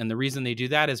audiences. And the reason they do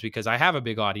that is because I have a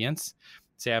big audience.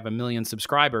 Say I have 1 million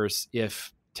subscribers.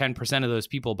 If 10% of those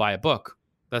people buy a book,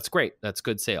 that's great. That's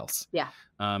good sales. Yeah.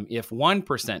 If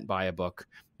 1% buy a book,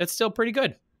 that's still pretty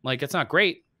good. Like, it's not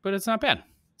great, but it's not bad.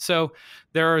 So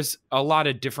there's a lot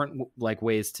of different like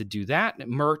ways to do that.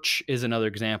 Merch is another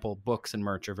example. Books and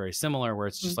merch are very similar, where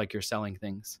it's just like you're selling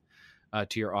things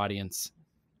to your audience.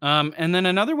 And then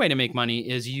another way to make money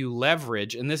is you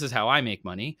leverage, and this is how I make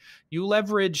money, you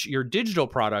leverage your digital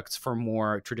products for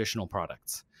more traditional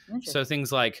products. So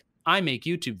things like, I make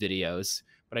YouTube videos,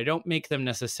 but I don't make them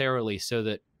necessarily so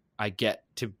that I get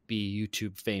to be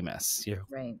YouTube famous.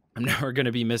 Right. I'm never going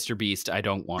to be Mr. Beast. I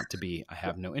don't want to be. I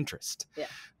have no interest. Yeah.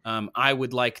 I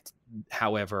would like,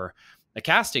 however, a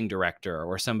casting director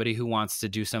or somebody who wants to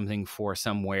do something for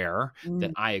somewhere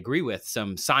that I agree with,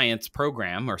 some science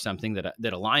program or something that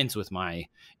aligns with my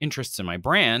interests and my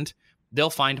brand.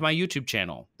 They'll find my YouTube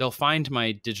channel. They'll find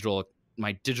my digital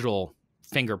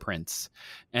fingerprints,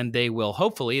 and they will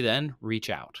hopefully then reach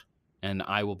out. And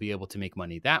I will be able to make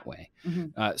money that way.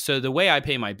 So the way I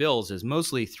pay my bills is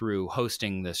mostly through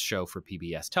hosting this show for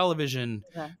PBS television,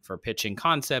 for pitching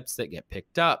concepts that get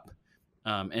picked up,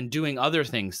 and doing other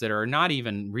things that are not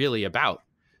even really about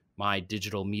my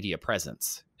digital media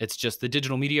presence. It's just the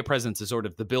digital media presence is sort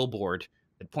of the billboard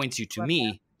that points you to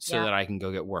me so that I can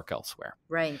go get work elsewhere.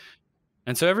 Right.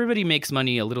 And so everybody makes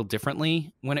money a little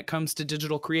differently when it comes to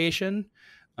digital creation.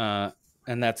 And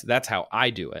that's how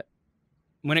I do it.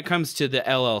 When it comes to the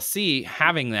LLC,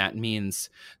 having that means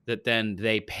that then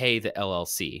they pay the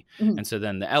LLC. And so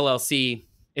then the LLC,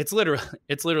 it's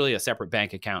literally a separate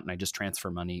bank account, and I just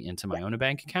transfer money into my own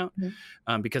bank account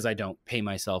because I don't pay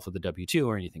myself with a W-2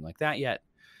 or anything like that yet.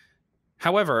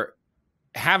 However,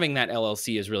 having that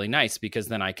LLC is really nice because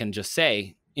then I can just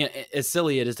say, as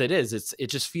silly as it is,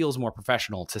 it just feels more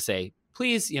professional to say,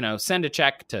 please, send a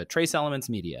check to Trace Elements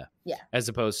Media, as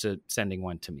opposed to sending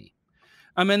one to me.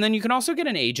 And then you can also get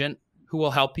an agent who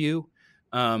will help you.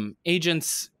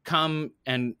 Agents come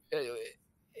and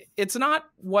it's not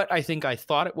what I think I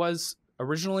thought it was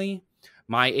originally.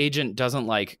 My agent doesn't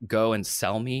like go and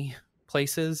sell me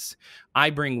places. I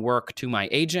bring work to my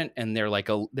agent, and they're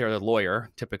a lawyer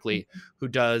typically who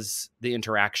does the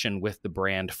interaction with the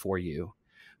brand for you.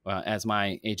 As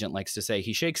my agent likes to say,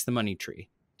 he shakes the money tree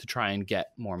to try and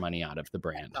get more money out of the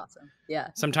brand. That's awesome. Yeah.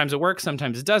 Sometimes it works,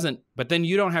 sometimes it doesn't. But then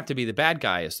you don't have to be the bad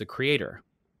guy as the creator.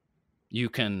 You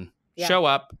can show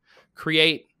up,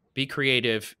 create, be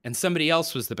creative, and somebody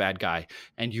else was the bad guy,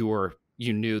 and you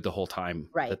knew the whole time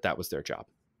that was their job.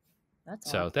 That's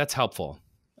awesome. That's helpful.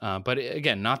 But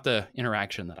again, not the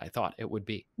interaction that I thought it would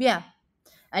be. Yeah.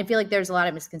 I feel like there's a lot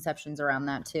of misconceptions around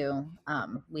that too.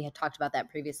 We had talked about that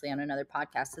previously on another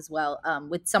podcast as well,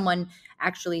 with someone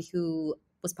actually who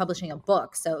was publishing a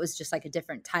book. So it was just like a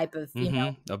different type of,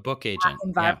 a book agent.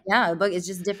 A book is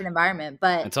just a different environment,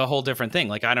 but it's a whole different thing.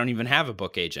 Like, I don't even have a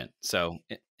book agent. So,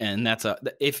 and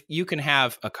if you can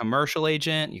have a commercial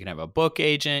agent, you can have a book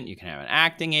agent, you can have an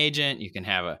acting agent, you can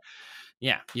have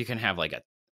like a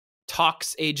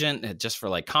talks agent just for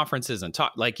like conferences and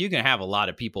talk. Like, you can have a lot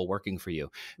of people working for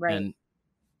you. Right. And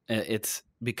it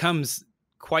becomes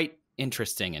quite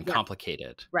interesting and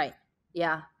complicated. Right.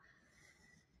 Yeah.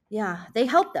 Yeah, they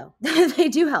help though. They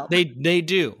do help. They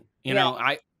do.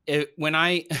 If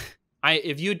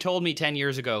you told me 10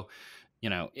 years ago,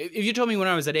 if you told me when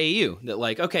I was at AU that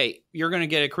like, okay, you're going to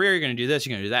get a career, you're going to do this,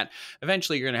 you're going to do that.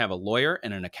 Eventually you're going to have a lawyer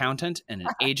and an accountant and an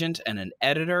agent and an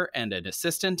editor and an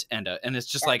assistant and it's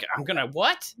just like, I'm going to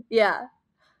what? Yeah.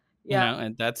 Yeah.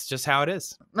 And that's just how it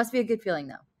is. Must be a good feeling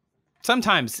though.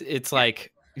 Sometimes it's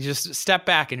like, you just step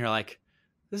back and you're like,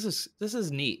 this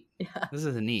is neat. Yeah. This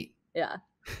is neat. Yeah.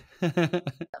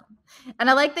 And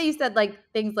I like that you said like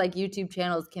things like YouTube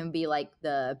channels can be like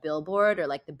the billboard or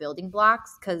like the building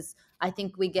blocks, because I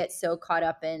think we get so caught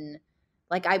up in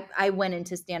like I went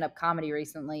into stand-up comedy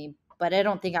recently, but I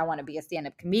don't think I want to be a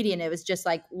stand-up comedian. It was just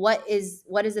like, what is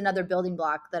another building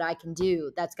block that I can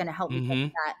do that's going to help me get Mm-hmm.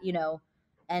 that,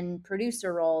 and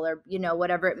producer role, or,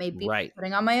 whatever it may be, Right.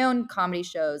 putting on my own comedy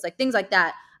shows, like things like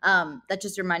that. That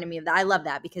just reminded me of that. I love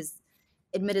that because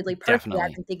admittedly, personally, I've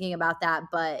Definitely. been thinking about that,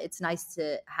 but it's nice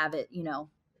to have it,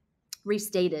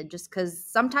 restated, just because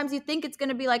sometimes you think it's going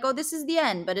to be like, oh, this is the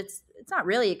end, but it's not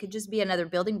really. It could just be another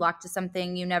building block to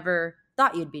something you never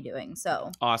thought you'd be doing.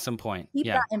 So Awesome point. keep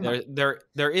Yeah. that in mind.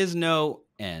 There is no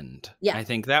end. Yeah. I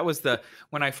think that was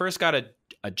when I first got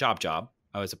a job,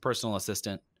 I was a personal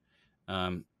assistant.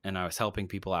 And I was helping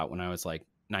people out when I was like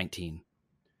 19.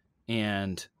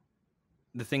 And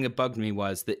the thing that bugged me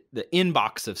was the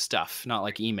inbox of stuff, not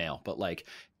like email, but like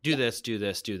do this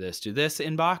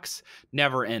inbox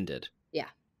never ended. Yeah.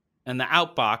 And the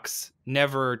outbox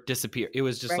never disappeared. It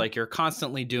was just like you're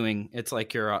constantly doing, it's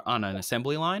like you're on an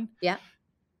assembly line. Yeah.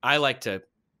 I like to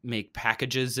make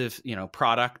packages of,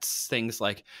 products, things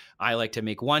like I like to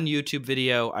make one YouTube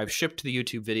video. I've shipped the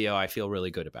YouTube video. I feel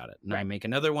really good about it. And I make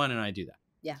another one and I do that.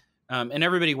 Yeah. And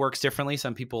everybody works differently.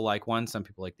 Some people like one, some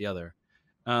people like the other.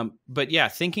 But yeah,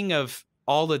 thinking of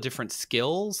all the different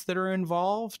skills that are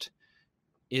involved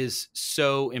is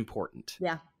so important.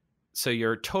 Yeah. So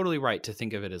you're totally right to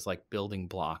think of it as like building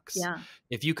blocks. Yeah.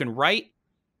 If you can write,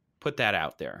 put that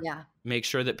out there. Yeah. Make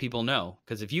sure that people know.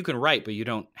 Because if you can write, but you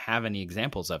don't have any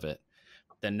examples of it,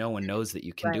 then no one knows that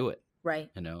you can do it. Right.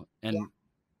 And if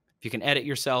you can edit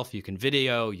yourself, you can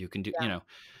video, you can do,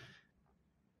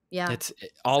 Yeah. it's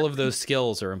all of those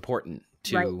skills are important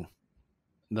to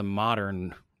the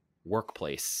modern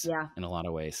workplace in a lot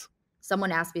of ways.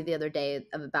 Someone asked me the other day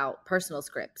about personal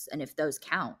scripts and if those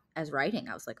count as writing.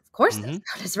 I was like, of course those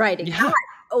count as writing. Yeah.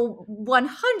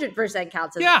 100%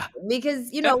 counts as writing. Because,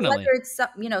 definitely. whether it's,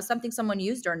 something someone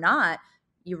used or not,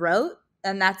 you wrote,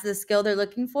 and that's the skill they're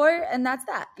looking for, and that's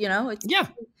that. It's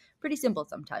pretty simple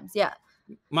sometimes. Yeah.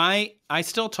 I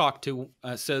still talk to,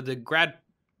 so the grad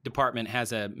department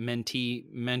has a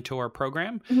mentee mentor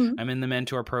program. Mm-hmm. I'm in the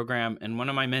mentor program, and one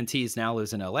of my mentees now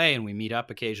lives in LA, and we meet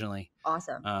up occasionally.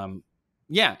 Awesome.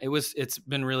 Yeah, it's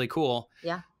been really cool.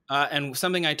 Yeah. And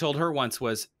something I told her once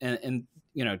was, and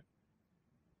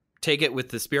take it with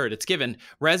the spirit it's given.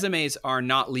 Resumes are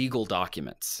not legal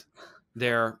documents.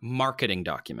 They're marketing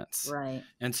documents. Right.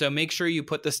 And so make sure you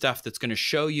put the stuff that's going to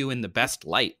show you in the best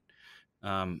light.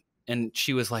 And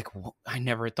she was like, well, I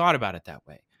never thought about it that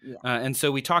way. Yeah. And so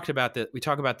we talk about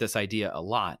this idea a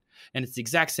lot, and it's the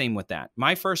exact same with that.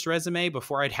 My first resume,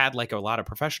 before I'd had like a lot of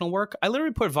professional work, I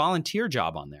literally put volunteer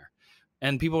job on there,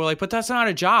 and people were like, but that's not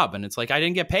a job. And it's like, I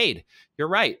didn't get paid. You're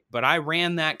right. But I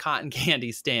ran that cotton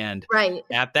candy stand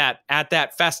at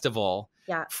that festival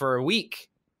for a week.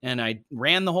 And I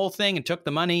ran the whole thing and took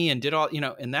the money and did all,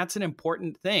 and that's an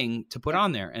important thing to put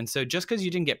on there. And so just because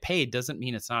you didn't get paid doesn't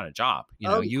mean it's not a job.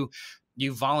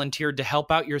 You volunteered to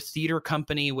help out your theater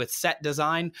company with set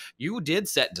design. You did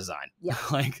set design. Yeah.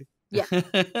 Yeah.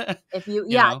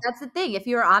 If that's the thing. If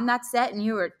you were on that set and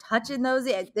you were touching those,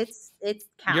 it's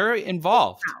counts. You're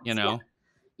involved,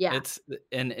 Yeah.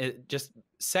 It just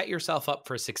set yourself up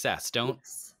for success.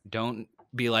 Don't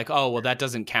be like, oh, well, that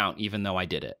doesn't count, even though I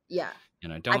did it. Yeah.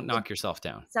 Don't knock yourself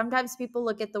down. Sometimes people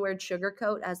look at the word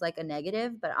sugarcoat as like a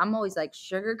negative, but I'm always like,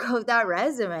 sugarcoat that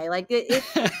resume. Like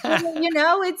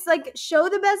it's like, show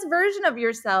the best version of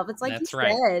yourself. It's like That's you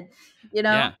right. said,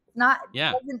 Yeah.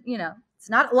 It's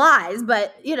not lies,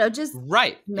 but just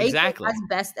make exactly. it as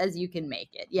best as you can make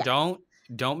it. Yeah.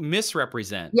 Don't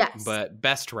misrepresent. Yes. But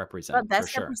best represent. But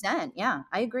best represent. Yeah,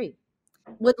 I agree.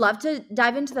 Would love to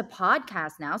dive into the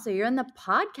podcast now. So you're in the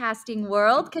podcasting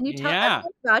world. Can you tell us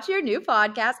about your new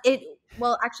podcast?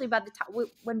 Actually, by the time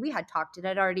when we had talked, it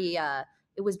had already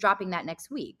it was dropping that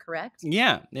next week, correct?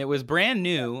 Yeah, it was brand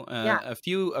new a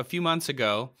few months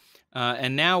ago,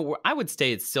 and now I would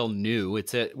say it's still new.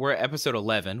 We're at episode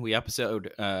 11.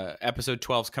 Episode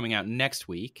 12 is coming out next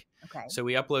week. Okay. So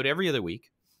we upload every other week.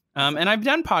 And I've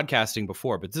done podcasting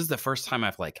before, but this is the first time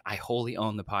I wholly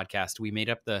own the podcast. We made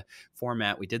up the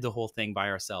format. We did the whole thing by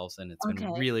ourselves, and it's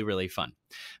been really, really fun.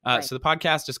 So the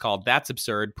podcast is called That's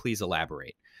Absurd. Please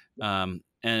elaborate.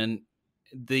 And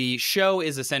the show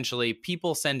is essentially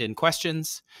people send in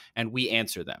questions and we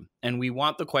answer them. And we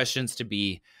want the questions to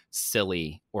be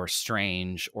silly or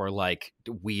strange or like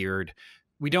weird.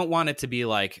 We don't want it to be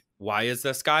like, why is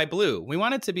the sky blue? We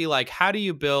want it to be like, how do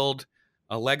you build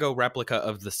a Lego replica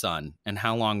of the sun, and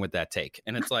how long would that take?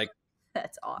 And it's like,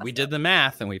 that's awesome. We did the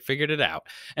math and we figured it out.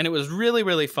 And it was really,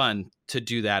 really fun to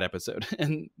do that episode.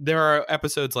 And there are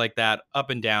episodes like that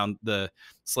up and down the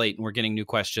slate, and we're getting new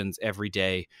questions every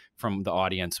day from the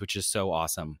audience, which is so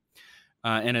awesome.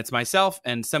 And it's myself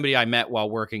and somebody I met while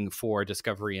working for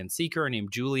Discovery and Seeker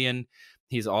named Julian.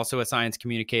 He's also a science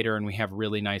communicator, and we have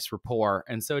really nice rapport.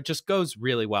 And so it just goes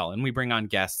really well. And we bring on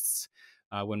guests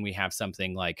when we have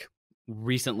something like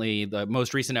recently, the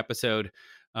most recent episode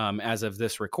as of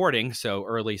this recording, so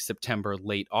early September,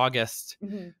 late August,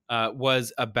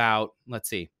 was about, let's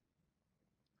see,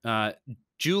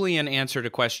 Julian answered a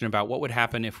question about what would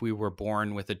happen if we were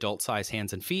born with adult-sized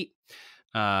hands and feet.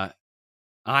 I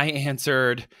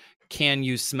answered, can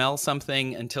you smell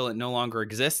something until it no longer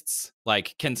exists?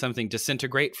 Like, can something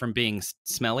disintegrate from being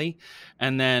smelly?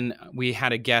 And then we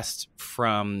had a guest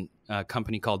from a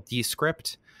company called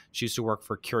Descript. She used to work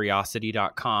for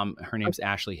Curiosity.com. Her name's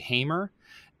Ashley Hamer.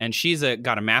 And she's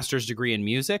got a master's degree in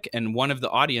music. And one of the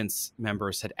audience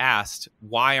members had asked,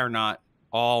 why are not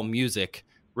all music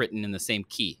written in the same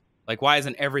key? Like, why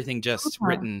isn't everything just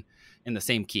written in the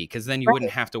same key? Because then you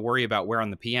wouldn't have to worry about where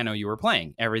on the piano you were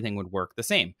playing. Everything would work the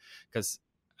same. Because,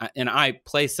 and I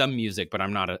play some music, but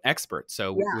I'm not an expert.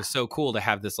 So it was so cool to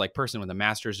have this like person with a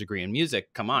master's degree in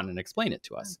music come on and explain it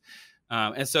to us.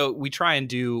 And so we try and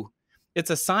do. It's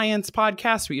a science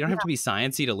podcast, but you don't have to be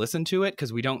sciencey to listen to it,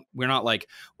 because we're not like,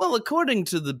 well, according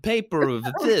to the paper of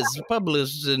this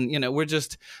published, and we're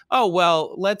just, oh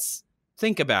well, let's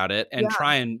think about it and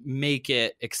try and make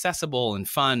it accessible and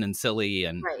fun and silly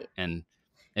and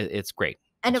it's great.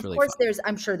 And it's of really course, fun.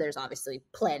 I'm sure there's obviously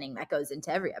planning that goes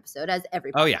into every episode, as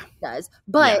every does.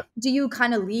 But do you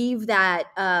kind of leave that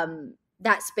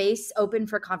that space open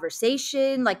for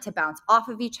conversation, like to bounce off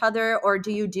of each other, or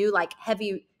do you do like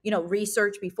heavy,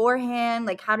 research beforehand?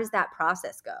 Like, how does that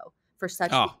process go for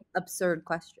such absurd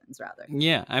questions, rather?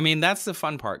 Yeah, I mean, that's the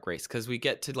fun part, Grace, because we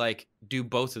get to like do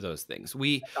both of those things.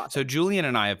 So Julian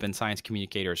and I have been science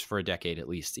communicators for a decade at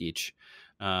least each.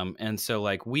 And so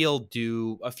like we'll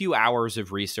do a few hours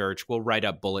of research. We'll write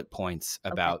up bullet points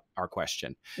about our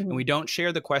question. And we don't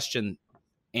share the question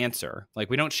answer. Like,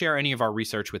 we don't share any of our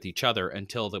research with each other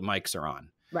until the mics are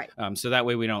on. Right. So that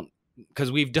way we don't, because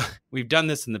we've done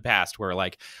this in the past where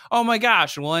like, oh my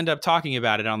gosh, and we'll end up talking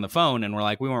about it on the phone, and we're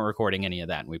like, we weren't recording any of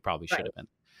that, and we probably should have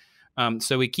been.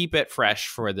 So we keep it fresh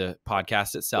for the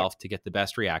podcast itself to get the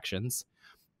best reactions.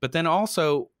 But then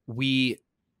also we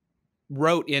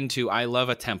wrote into, I love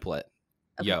a template.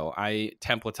 I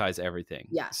templatize everything.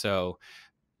 Yeah. So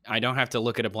I don't have to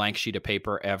look at a blank sheet of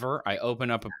paper ever. I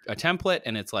open up a template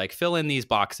and it's like, fill in these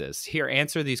boxes. Here,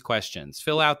 answer these questions.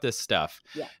 Fill out this stuff.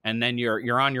 Yeah. And then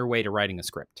you're on your way to writing a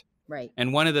script. Right.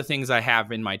 And one of the things I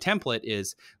have in my template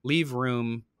is leave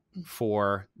room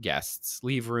for guests,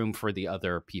 leave room for the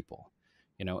other people.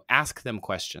 Ask them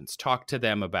questions, talk to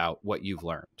them about what you've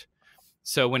learned.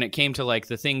 So when it came to like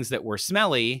the things that were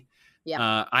smelly,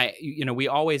 we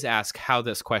always ask how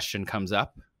this question comes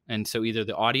up. And so either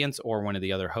the audience or one of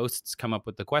the other hosts come up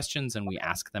with the questions, and we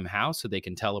ask them how, so they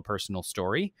can tell a personal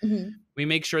story. We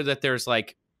make sure that there's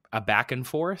like a back and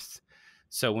forth.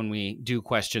 So when we do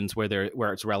questions where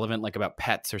it's relevant, like about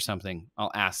pets or something,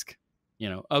 I'll ask,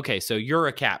 okay, so you're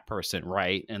a cat person,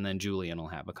 right? And then Julian will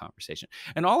have a conversation.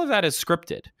 And all of that is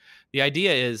scripted. The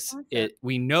idea is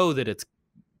we know that it's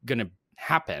going to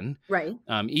happen. Right.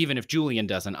 Even if Julian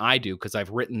doesn't, I do, because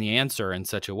I've written the answer in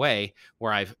such a way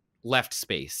where I've left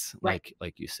space, like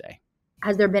you say.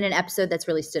 Has there been an episode that's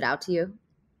really stood out to you?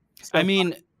 I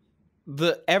mean,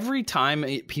 every time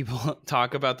people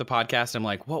talk about the podcast, I'm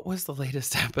like, what was the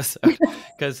latest episode?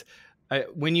 Because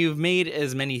when you've made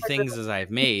as many things as I've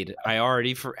made, I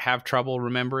already have trouble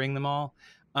remembering them all.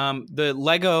 The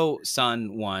Lego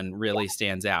Sun one really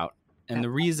stands out. And the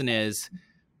reason is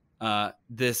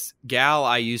this gal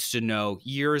I used to know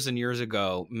years and years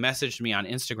ago messaged me on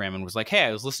Instagram and was like, hey,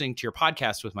 I was listening to your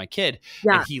podcast with my kid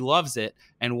and he loves it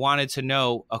and wanted to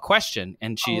know a question.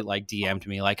 And she like DM'd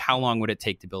me like, how long would it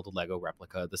take to build a Lego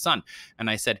replica of the sun? And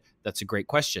I said, that's a great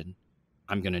question.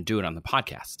 I'm going to do it on the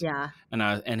podcast. Yeah.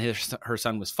 And her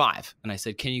son was 5. And I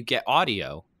said, can you get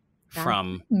audio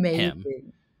from him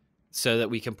so that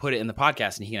we can put it in the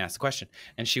podcast and he can ask the question?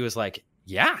 And she was like,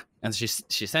 yeah. And she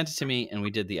sent it to me and we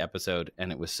did the episode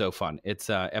and it was so fun. It's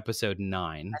episode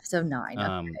 9. Episode 9.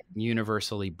 Okay.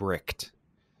 Universally Bricked.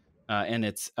 And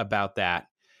it's about that.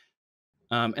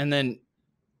 And then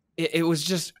it was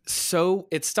just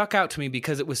it stuck out to me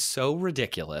because it was so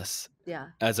ridiculous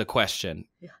as a question.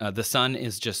 Yeah. The sun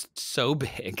is just so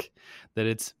big that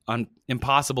it's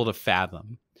impossible to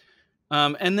fathom.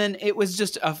 And then it was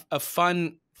just a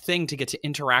fun thing to get to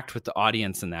interact with the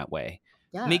audience in that way.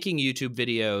 Yeah. Making YouTube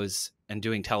videos and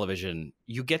doing television,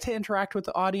 you get to interact with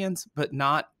the audience, but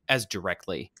not as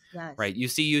directly, right? You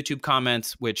see YouTube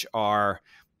comments, which are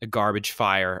a garbage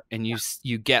fire, and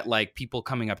you get like people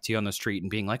coming up to you on the street and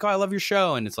being like, "Oh, I love your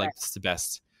show," and it's like it's the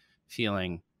best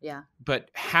feeling. Yeah. But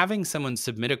having someone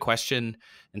submit a question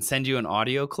and send you an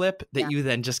audio clip that you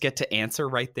then just get to answer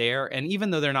right there, and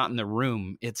even though they're not in the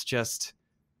room,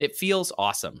 it feels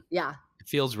awesome. Yeah. It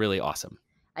feels really awesome.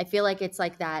 I feel like it's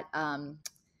like that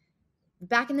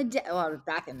back in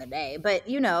the day, but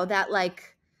you know, that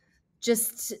like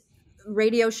just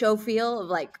radio show feel of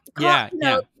like,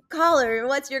 caller,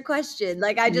 what's your question?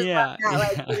 Like, I just love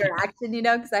that like interaction, you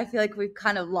know, because I feel like we've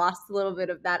kind of lost a little bit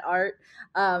of that art.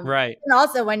 Right. And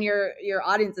also when your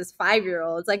audience is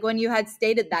 5-year-olds, like when you had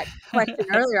stated that question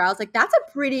earlier, I was like, that's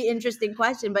a pretty interesting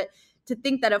question. But to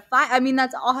think that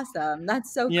that's awesome.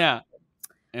 That's so cool.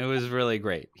 It was really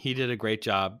great. He did a great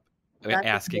job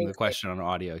asking the question on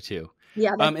audio too.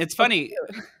 Yeah. It's funny.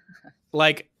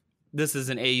 Like, this is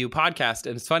an AU podcast,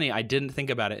 and it's funny, I didn't think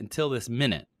about it until this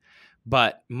minute,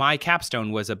 but my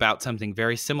capstone was about something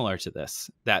very similar to this,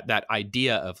 that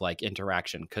idea of like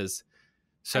interaction. I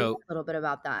know a little bit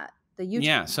about that. The YouTube.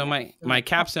 Yeah. So my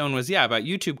capstone was about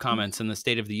YouTube comments in the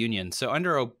State of the Union. So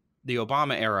under the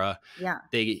Obama era,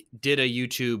 they did a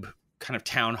YouTube kind of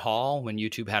town hall when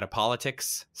YouTube had a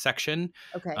politics section,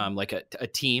 like a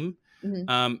team.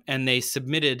 Mm-hmm. And they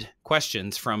submitted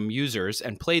questions from users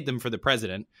and played them for the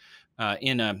president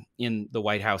in the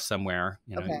White House somewhere,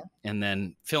 and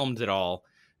then filmed it all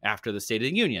after the State of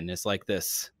the Union. It's like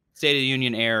this State of the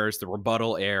Union airs, the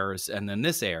rebuttal airs, and then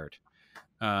this aired.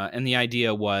 And the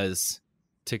idea was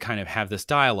to kind of have this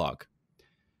dialogue.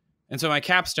 And so my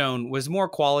capstone was more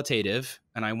qualitative,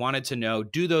 and I wanted to know,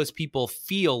 do those people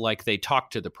feel like they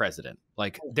talked to the president?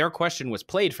 Like, their question was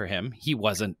played for him.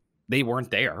 They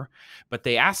weren't there, but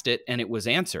they asked it and it was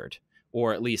answered,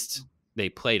 or at least they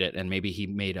played it and maybe he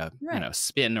made a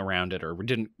spin around it or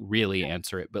didn't really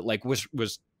answer it, but like was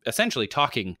essentially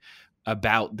talking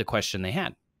about the question they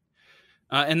had.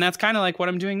 And that's kind of like what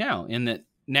I'm doing now, in that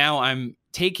now I'm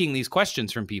taking these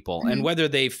questions from people, and whether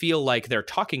they feel like they're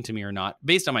talking to me or not,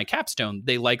 based on my capstone,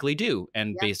 they likely do.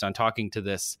 And based on talking to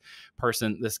this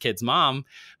person, this kid's mom,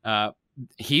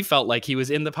 he felt like he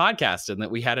was in the podcast and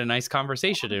that we had a nice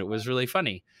conversation and it was really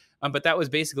funny. But that was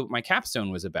basically what my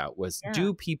capstone was about, was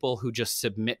do people who just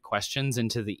submit questions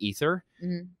into the ether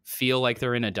feel like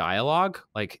they're in a dialogue?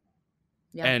 Like,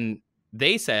 and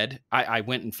they said, I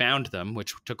went and found them,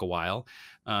 which took a while.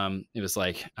 It was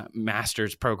like a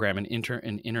master's program in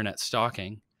internet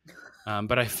stalking.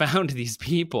 But I found these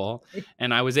people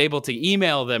and I was able to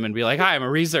email them and be like, "Hi, I'm a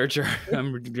researcher.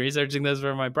 I'm researching this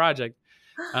for my project."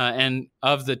 And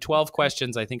of the 12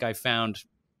 questions, I think I found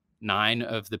 9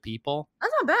 of the people.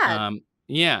 That's not bad.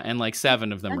 And like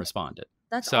 7 of them responded.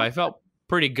 That's so awesome. I felt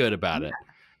pretty good about it.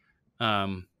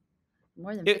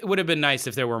 It would have been nice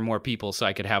if there were more people so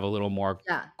I could have a little more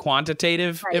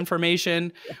quantitative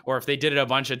information, or if they did it a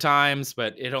bunch of times,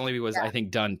 but it only was, I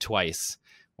think, done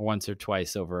once or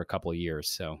twice over a couple of years.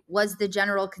 So was the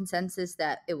general consensus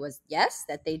that it was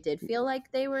that they did feel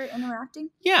like they were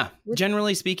interacting? Yeah.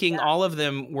 Generally speaking, all of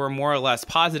them were more or less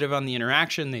positive on the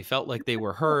interaction. They felt like they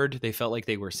were heard. They felt like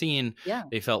they were seen. Yeah.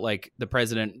 They felt like the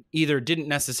president either didn't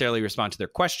necessarily respond to their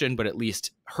question, but at least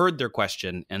heard their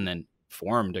question and then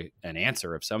formed an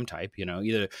answer of some type.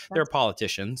 Either they're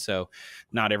politicians, so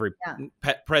not every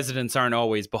presidents aren't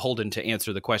always beholden to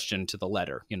answer the question to the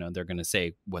letter. They're going to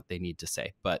say what they need to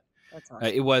say, but that's awesome.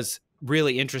 It was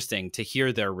really interesting to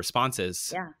hear their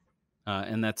responses.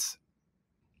 And that's,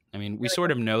 we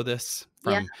sort of know this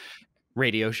from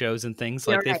radio shows and things.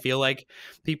 Like they feel like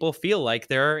people feel like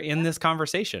they're in this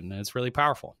conversation, and it's really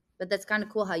powerful. But that's kind of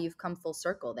cool how you've come full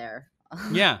circle there.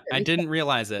 Yeah, I didn't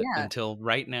realize it until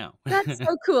right now. That's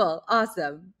so cool.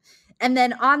 Awesome. And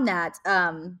then on that,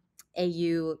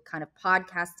 AU kind of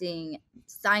podcasting,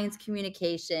 science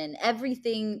communication,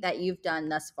 everything that you've done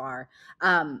thus far.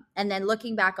 And then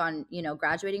looking back on,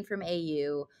 graduating from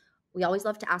AU, we always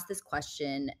love to ask this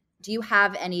question. Do you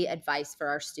have any advice for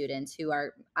our students who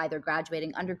are either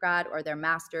graduating undergrad or their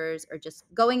masters, or just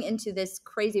going into this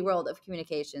crazy world of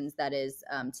communications that is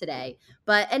today?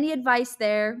 But any advice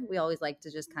there? We always like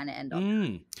to just kind of end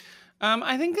on.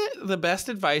 I think that the best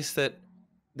advice that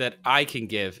I can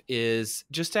give is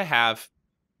just to have,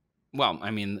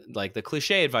 like the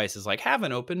cliche advice is like, have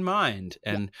an open mind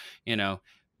and,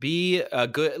 be a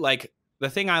good, like the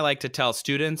thing I like to tell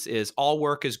students is all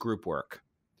work is group work,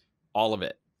 all of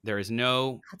it. There is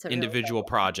no individual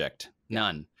project,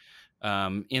 none.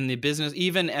 In the business,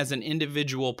 even as an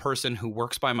individual person who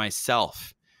works by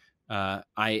myself,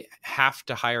 I have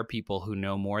to hire people who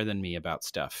know more than me about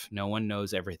stuff. No one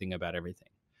knows everything about everything.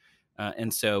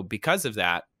 And so because of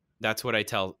that, That's what I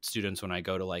tell students when I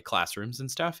go to like classrooms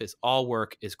and stuff, is all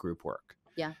work is group work.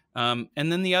 Yeah. And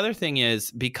then the other thing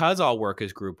is, because all work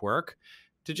is group work,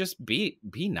 to just be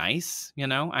nice. You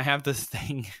know, I have this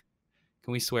thing.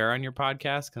 Can we swear on your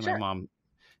podcast? Because Sure. my mom.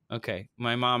 Okay.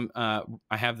 My mom,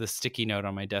 I have this sticky note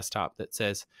on my desktop that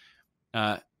says,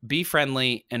 be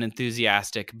friendly and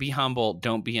enthusiastic, be humble,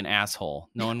 don't be an asshole.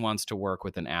 No one wants to work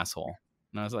with an asshole.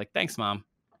 And I was like, thanks, Mom.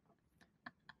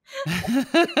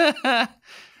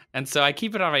 And so I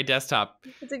keep it on my desktop,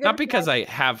 not because I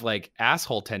have like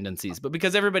asshole tendencies, but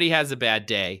because everybody has a bad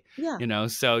day, you know,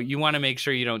 so you want to make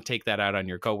sure you don't take that out on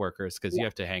your coworkers, because you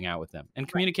have to hang out with them. And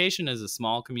communication is a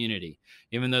small community,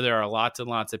 even though there are lots and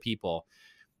lots of people.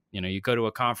 You know, you go to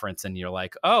a conference and you're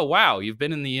like, oh, wow, you've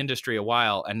been in the industry a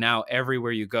while. And now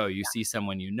everywhere you go, you see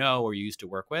someone you know or you used to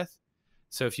work with.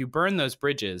 So if you burn those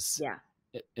bridges,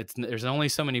 there's only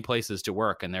so many places to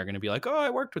work. And they're going to be like, oh,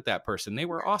 I worked with that person. They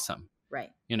were awesome.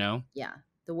 Right. You know? Yeah.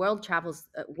 The word travels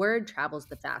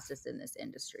the fastest in this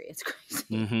industry. It's crazy.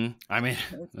 Mm-hmm. I mean,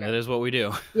 that is what we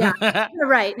do. Yeah. You're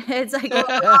right. It's like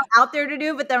a lot out there to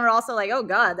do, but then we're also like, oh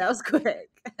God, that was quick.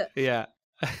 Yeah.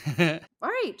 All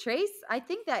right, Trace, I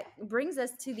think that brings us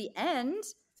to the end.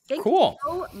 Thank you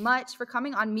so much for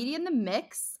coming on Media in the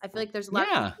Mix. I feel like there's a lot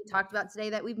of things we talked about today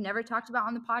that we've never talked about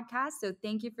on the podcast. So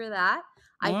thank you for that.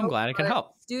 Well, I'm glad I could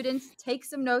help. Students take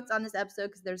some notes on this episode,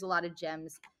 because there's a lot of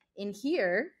gems in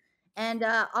here. And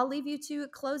I'll leave you to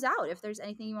close out if there's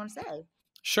anything you want to say.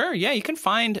 Sure. Yeah. You can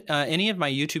find any of my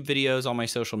YouTube videos on my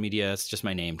social media. It's just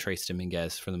my name, Trace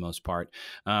Dominguez, for the most part.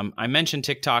 I mentioned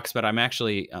TikToks, but I'm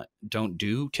actually don't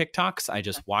do TikToks. I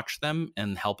just watch them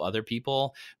and help other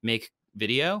people make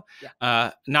video.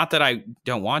 Not that I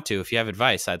don't want to. If you have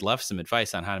advice, I'd love some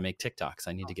advice on how to make TikToks.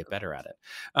 I need to get better at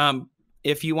it.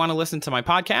 If you want to listen to my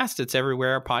podcast, it's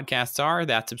everywhere podcasts are.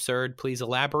 That's Absurd. Please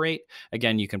elaborate.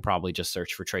 Again, you can probably just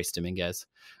search for Trace Dominguez.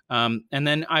 And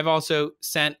then I've also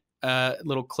sent a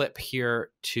little clip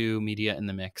here to Media in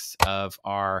the Mix of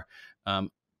our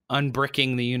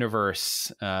Unbricking the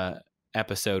Universe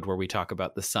episode, where we talk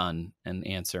about the sun and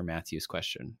answer Matthew's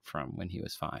question from when he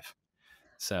was 5.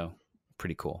 So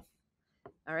pretty cool.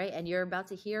 All right. And you're about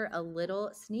to hear a little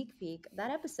sneak peek of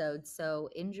that episode. So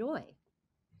enjoy.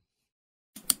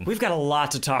 We've got a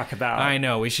lot to talk about. I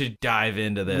know. We should dive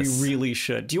into this. We really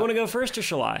should. Do you want to go first, or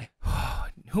shall I?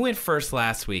 Who went first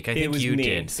last week? I think you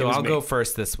did. So I'll go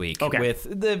first this week with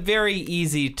the very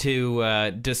easy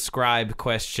to describe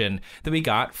question that we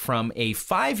got from a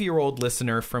 5-year-old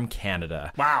listener from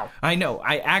Canada. Wow. I know.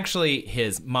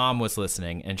 His mom was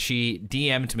listening, and she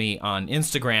DM'd me on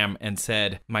Instagram and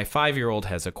said, my 5-year-old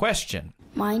has a question.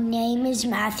 My name is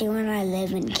Matthew and I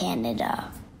live in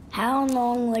Canada. How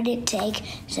long would it take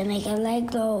to make a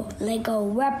Lego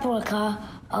replica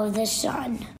of the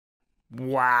sun?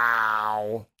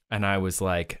 Wow. And I was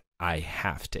like, I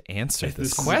have to answer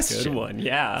this question. Is a good one,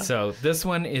 yeah. So this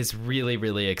one is really,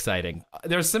 really exciting.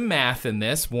 There's some math in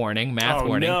this. Warning, math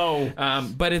warning. No.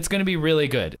 But it's going to be really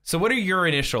good. So what are your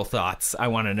initial thoughts? I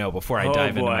want to know before I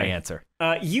dive into my answer.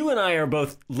 You and I are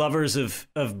both lovers of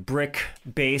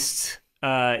brick-based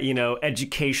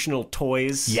educational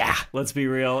toys. Yeah. Let's be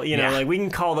real. Like we can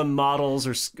call them models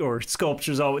or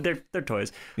sculptures. They're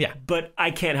toys. Yeah. But I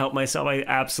can't help myself. I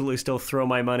absolutely still throw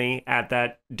my money at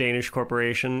that Danish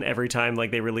corporation every time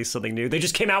like they release something new. They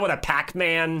just came out with a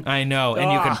Pac-Man. I know.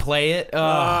 And you can play it.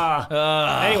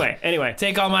 Anyway.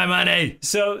 Take all my money.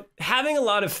 So having a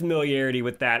lot of familiarity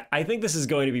with that, I think this is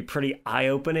going to be pretty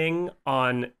eye-opening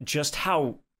on just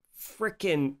how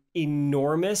freaking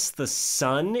enormous the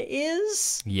sun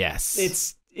is.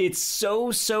 Yes. It's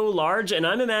so large, and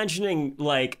I'm imagining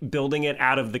like building it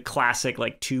out of the classic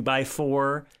like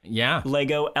 2x4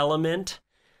 Lego element.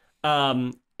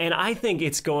 And I think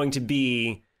it's going to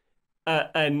be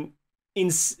an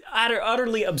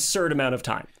utterly absurd amount of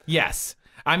time. Yes.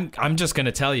 I'm just going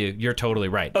to tell you, you're totally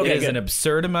right. Okay, it is an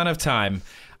absurd amount of time.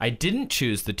 I didn't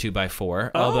choose the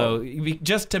 2x4, although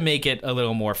just to make it a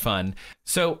little more fun.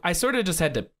 So I sort of just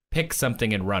had to pick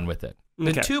something and run with it.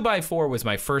 The 2x4 was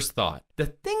my first thought. The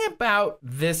thing about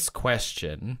this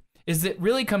question is it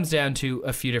really comes down to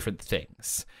a few different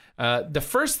things. The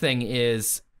first thing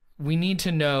is we need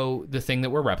to know the thing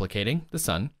that we're replicating, the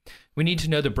sun. We need to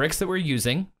know the bricks that we're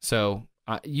using. So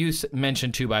you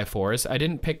mentioned 2x4s. I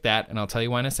didn't pick that, and I'll tell you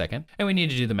why in a second. And we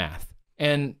need to do the math.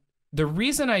 And the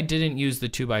reason I didn't use the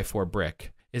 2x4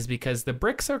 brick is because the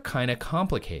bricks are kind of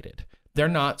complicated. They're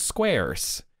not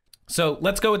squares. So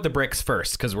let's go with the bricks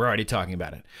first, because we're already talking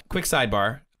about it. Quick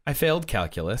sidebar. I failed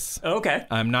calculus. Okay.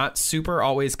 I'm not super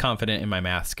always confident in my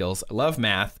math skills. I love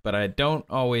math, but I don't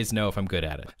always know if I'm good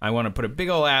at it. I want to put a big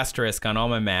old asterisk on all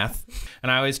my math,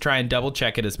 and I always try and double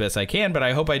check it as best I can, but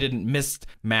I hope I didn't miss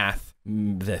math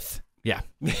this. Yeah.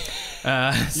 You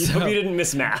hope you didn't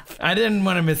miss math. I didn't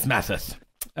want to miss math.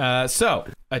 So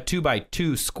a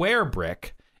 2x2 square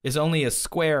brick is only a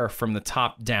square from the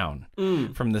top down.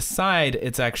 From the side,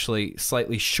 it's actually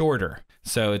slightly shorter.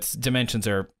 So its dimensions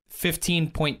are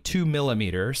 15.2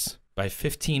 millimeters by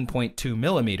 15.2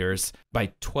 millimeters by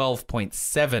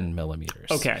 12.7 millimeters.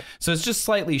 Okay. So it's just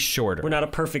slightly shorter. We're not a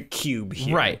perfect cube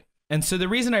here. Right. And so the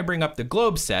reason I bring up the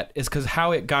globe set is because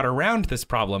how it got around this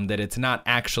problem that it's not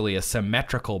actually a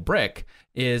symmetrical brick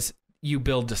is you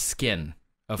build a skin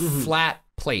of flat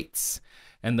plates.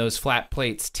 And those flat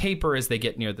plates taper as they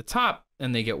get near the top,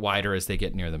 and they get wider as they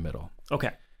get near the middle.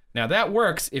 Okay. Now that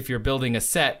works if you're building a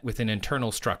set with an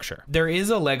internal structure. There is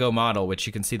a Lego model, which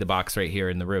you can see the box right here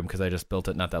in the room because I just built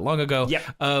it not that long ago,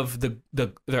 of the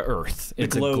Earth.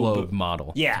 It's a globe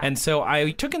model. Yeah. And so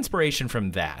I took inspiration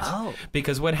from that. Oh.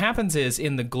 Because what happens is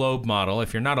in the globe model,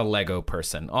 if you're not a Lego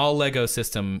person, all Lego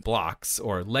system blocks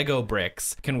or Lego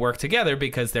bricks can work together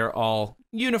because they're all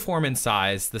uniform in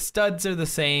size. The studs are the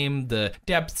same, the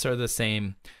depths are the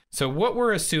same. So what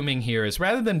we're assuming here is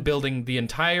rather than building the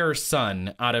entire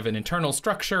sun out of an internal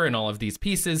structure and all of these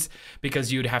pieces,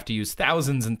 because you'd have to use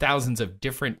thousands and thousands of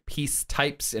different piece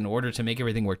types in order to make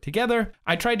everything work together,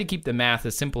 I tried to keep the math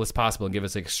as simple as possible and give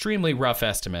us an extremely rough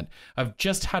estimate of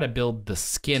just how to build the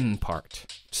skin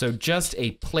part. So just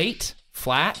a plate,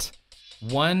 flat,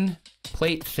 1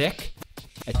 plate thick,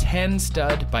 a 10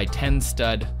 stud by 10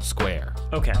 stud square.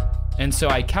 Okay. And so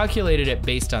I calculated it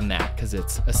based on that because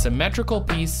it's a symmetrical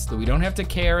piece that we don't have to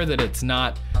care that it's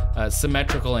not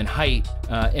symmetrical in height,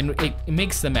 and it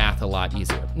makes the math a lot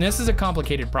easier. And this is a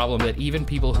complicated problem that even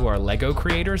people who are Lego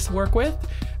creators work with,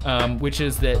 which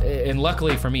is that, and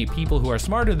luckily for me, people who are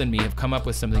smarter than me have come up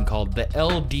with something called the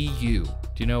LDU. Do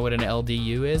you know what an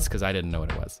LDU is? Because I didn't know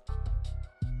what it was.